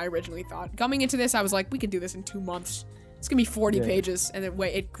longer than I originally thought. Coming into this, I was like, we could do this in 2 months. It's going to be 40 pages, and then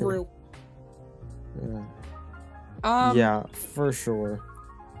it grew. Yeah, for sure.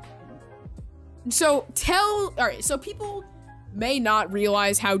 So so people may not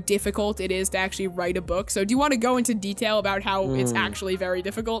realize how difficult it is to actually write a book. So do you want to go into detail about how it's actually very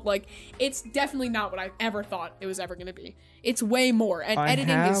difficult? Like, it's definitely not what I ever thought it was ever going to be. It's way more, and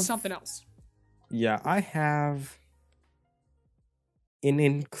editing is something else. Yeah, I have an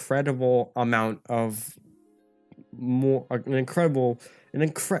incredible amount of what am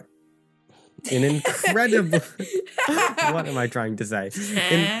I trying to say?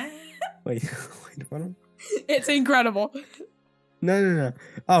 Wait, what? It's incredible. No.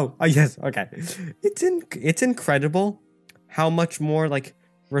 Oh, yes, okay. It's incredible how much more like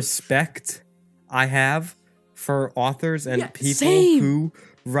respect I have for authors and people who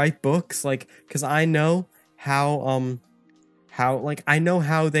write books, like, because I know how I know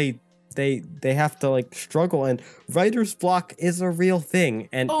how they have to like struggle, and writer's block is a real thing,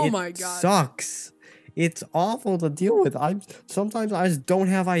 and it sucks. It's awful to deal with. Sometimes I just don't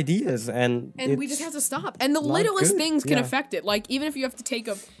have ideas, and we just have to stop. And the littlest things can affect it. Like even if you have to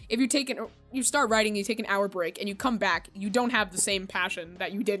you start writing, you take an hour break, and you come back, you don't have the same passion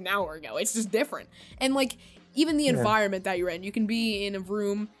that you did an hour ago. It's just different. And like even the environment that you're in, you can be in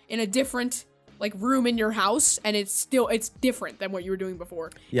a different like room in your house, and it's different than what you were doing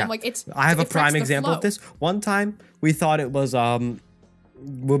before. Yeah, and like I have a prime example of this. One time we thought it was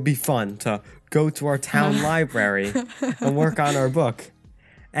would be fun to go to our town library and work on our book,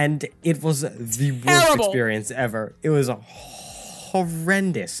 and it was the worst experience ever. It was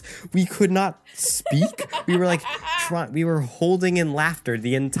horrendous. We could not speak. We were like we were holding in laughter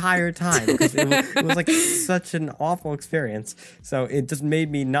the entire time because it was like such an awful experience. So it just made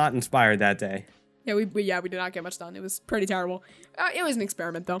me not inspired that day. Yeah, we did not get much done. It was pretty terrible. It was an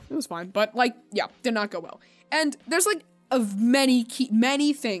experiment though. It was fine, but like did not go well. And there's like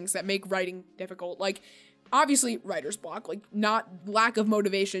many things that make writing difficult. Like obviously writer's block, like not lack of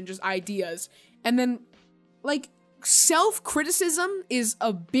motivation, just ideas. And then like self-criticism is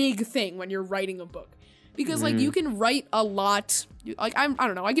a big thing when you're writing a book. because like you can write a lot. Like I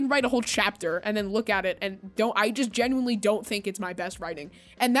don't know, I can write a whole chapter and then look at it and I just genuinely don't think it's my best writing.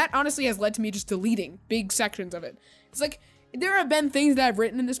 And that honestly has led to me just deleting big sections of it. It's like, there have been things that I've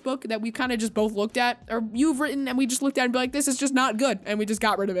written in this book that we kind of just both looked at, or you've written and we just looked at and be like, this is just not good. And we just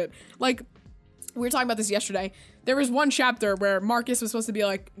got rid of it. Like, we were talking about this yesterday. There was one chapter where Marcus was supposed to be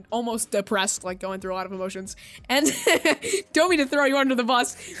like almost depressed, like going through a lot of emotions. And don't mean to throw you under the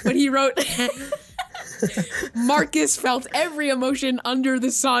bus, but he wrote, Marcus felt every emotion under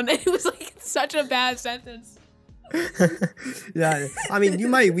the sun. It was like such a bad sentence. Yeah, I mean, you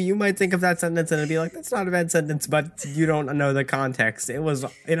might think of that sentence and it'd be like, that's not a bad sentence, but you don't know the context. It was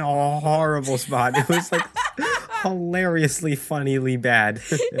in a horrible spot. It was like hilariously funnily bad, if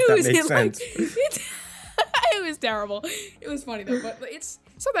that makes sense. It was terrible. It was funny though, but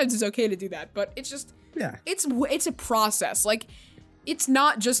sometimes it's okay to do that, but it's just, it's a process. Like, it's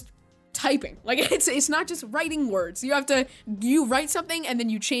not just typing. Like, it's not just writing words. You write something and then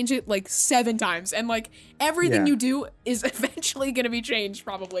you change it like 7 times, and like everything you do is eventually gonna be changed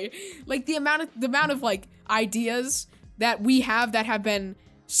probably. Like the amount of like ideas that we have that have been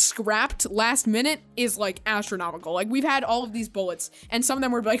scrapped last minute is like astronomical. Like, we've had all of these bullets and some of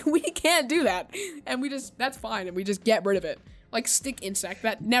them were like, we can't do that, and that's fine, and we just get rid of it. Like stick insect,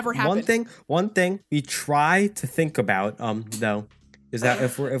 that never happened. One thing we try to think about though is that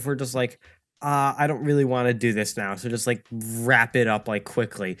if we're just like, I don't really want to do this now, so just like wrap it up like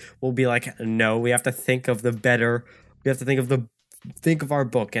quickly, we'll be like, no, we have to think of the better. We have to think of our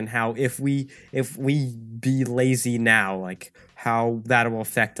book and how if we be lazy now, like how that will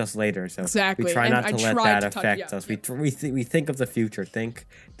affect us later. So exactly. We try not to let that affect us. Yeah. We think of the future. Think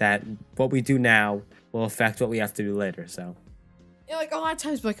that what we do now will affect what we have to do later. So yeah, like a lot of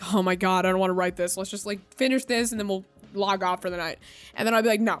times, like, oh my god, I don't want to write this. Let's just like finish this and then we'll log off for the night. And then I'll be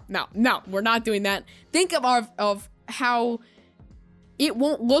like, no, we're not doing that. Think of how it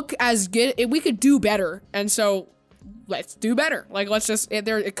won't look as good. We could do better, and so let's do better. Like, let's just,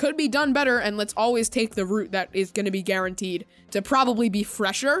 it could be done better, and let's always take the route that is going to be guaranteed to probably be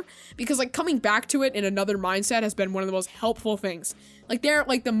fresher, because like coming back to it in another mindset has been one of the most helpful things. Like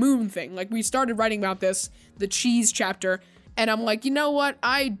the moon thing, like we started writing about this, the cheese chapter, and I'm like, you know what?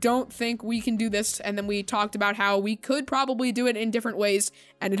 I don't think we can do this. And then we talked about how we could probably do it in different ways,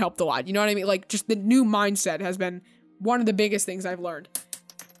 and it helped a lot. You know what I mean? Like, just the new mindset has been one of the biggest things I've learned.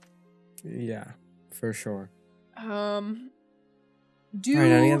 Yeah, for sure. All right,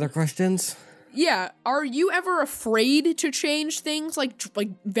 any other questions? Yeah, are you ever afraid to change things, like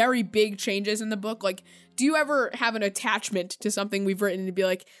very big changes in the book? Like, do you ever have an attachment to something we've written and be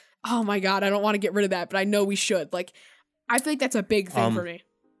like, oh my god, I don't want to get rid of that, but I know we should? Like, I think that's a big thing for me.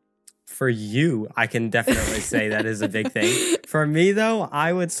 For you, I can definitely say that is a big thing. For me, though,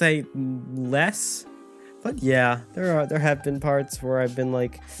 I would say less. But yeah, there have been parts where I've been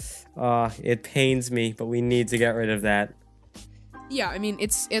like, it pains me, but we need to get rid of that. Yeah, I mean,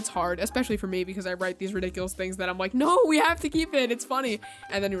 it's hard, especially for me, because I write these ridiculous things that I'm like, no, we have to keep it, it's funny.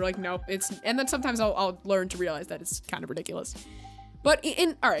 And then you're like, no, and then sometimes I'll learn to realize that it's kind of ridiculous. But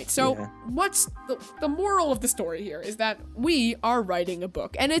alright, so what's the moral of the story here is that we are writing a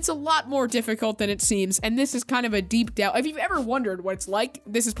book, and it's a lot more difficult than it seems, and this is kind of a deep delve. If you've ever wondered what it's like,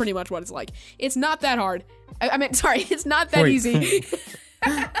 this is pretty much what it's like. It's not that hard. It's not that easy.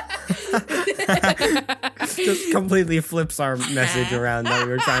 Just completely flips our message around that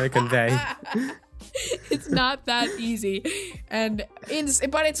we were trying to convey. It's not that easy, but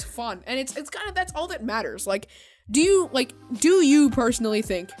it's fun, and it's kind of, that's all that matters. Like, do you personally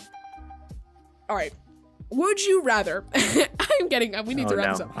think, all right, would you rather we need to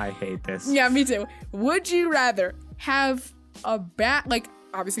wrap this up. I hate this. Yeah, me too. Would you rather have a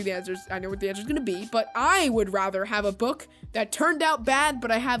obviously I know what the answer is going to be, but I would rather have a book that turned out bad, but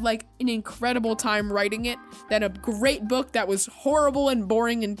I had like an incredible time writing it, than a great book that was horrible and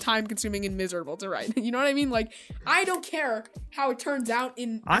boring and time consuming and miserable to write. You know what I mean? Like, I don't care how it turns out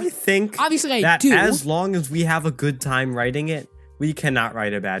I think obviously that I do. As long as we have a good time writing it, we cannot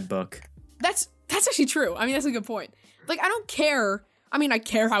write a bad book. That's actually true. I mean, that's a good point. Like, I don't care. I mean, I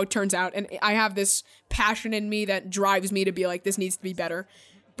care how it turns out, and I have this passion in me that drives me to be like, this needs to be better.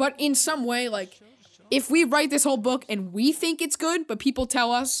 But in some way, like, if we write this whole book and we think it's good, but people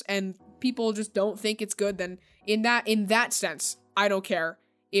tell us and people just don't think it's good, then in that sense, I don't care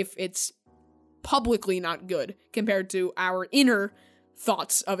if it's publicly not good compared to our inner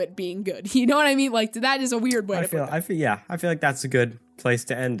thoughts of it being good. You know what I mean? Like, that is a weird way to put it. I feel like that's a good place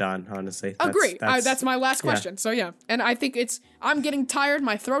to end on, honestly. Agree. That's my last question. So yeah, and I think I'm getting tired.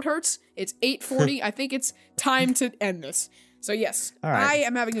 My throat hurts. It's 8:40. I think it's time to end this. So yes, All right. I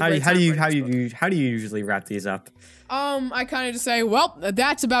am having a great time. How do you usually wrap these up? I kind of just say, well,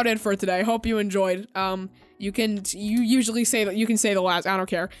 that's about it for today. Hope you enjoyed. You usually say that you can say the last. I don't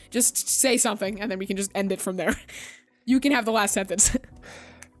care. Just say something, and then we can just end it from there. You can have the last sentence.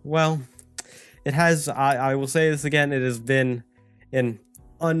 Well, it has. I will say this again. It has been an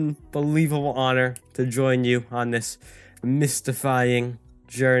unbelievable honor to join you on this mystifying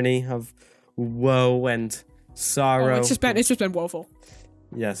journey of woe and sorrow. Oh, it's just been woeful.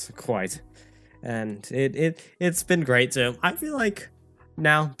 Yes, quite. And it's been great too. I feel like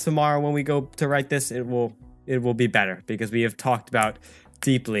now tomorrow when we go to write this, it will be better because we have talked about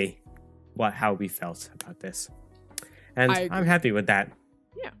deeply how we felt about this. And I'm happy with that.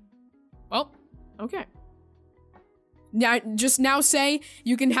 Yeah. Well, okay. Now say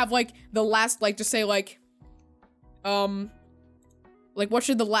you can have like the last just say what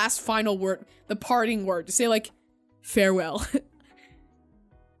should the last final word, the parting word, to say farewell.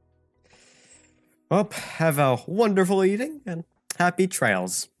 Well, have a wonderful evening and happy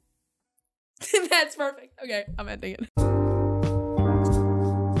trails. That's perfect. Okay, I'm ending it.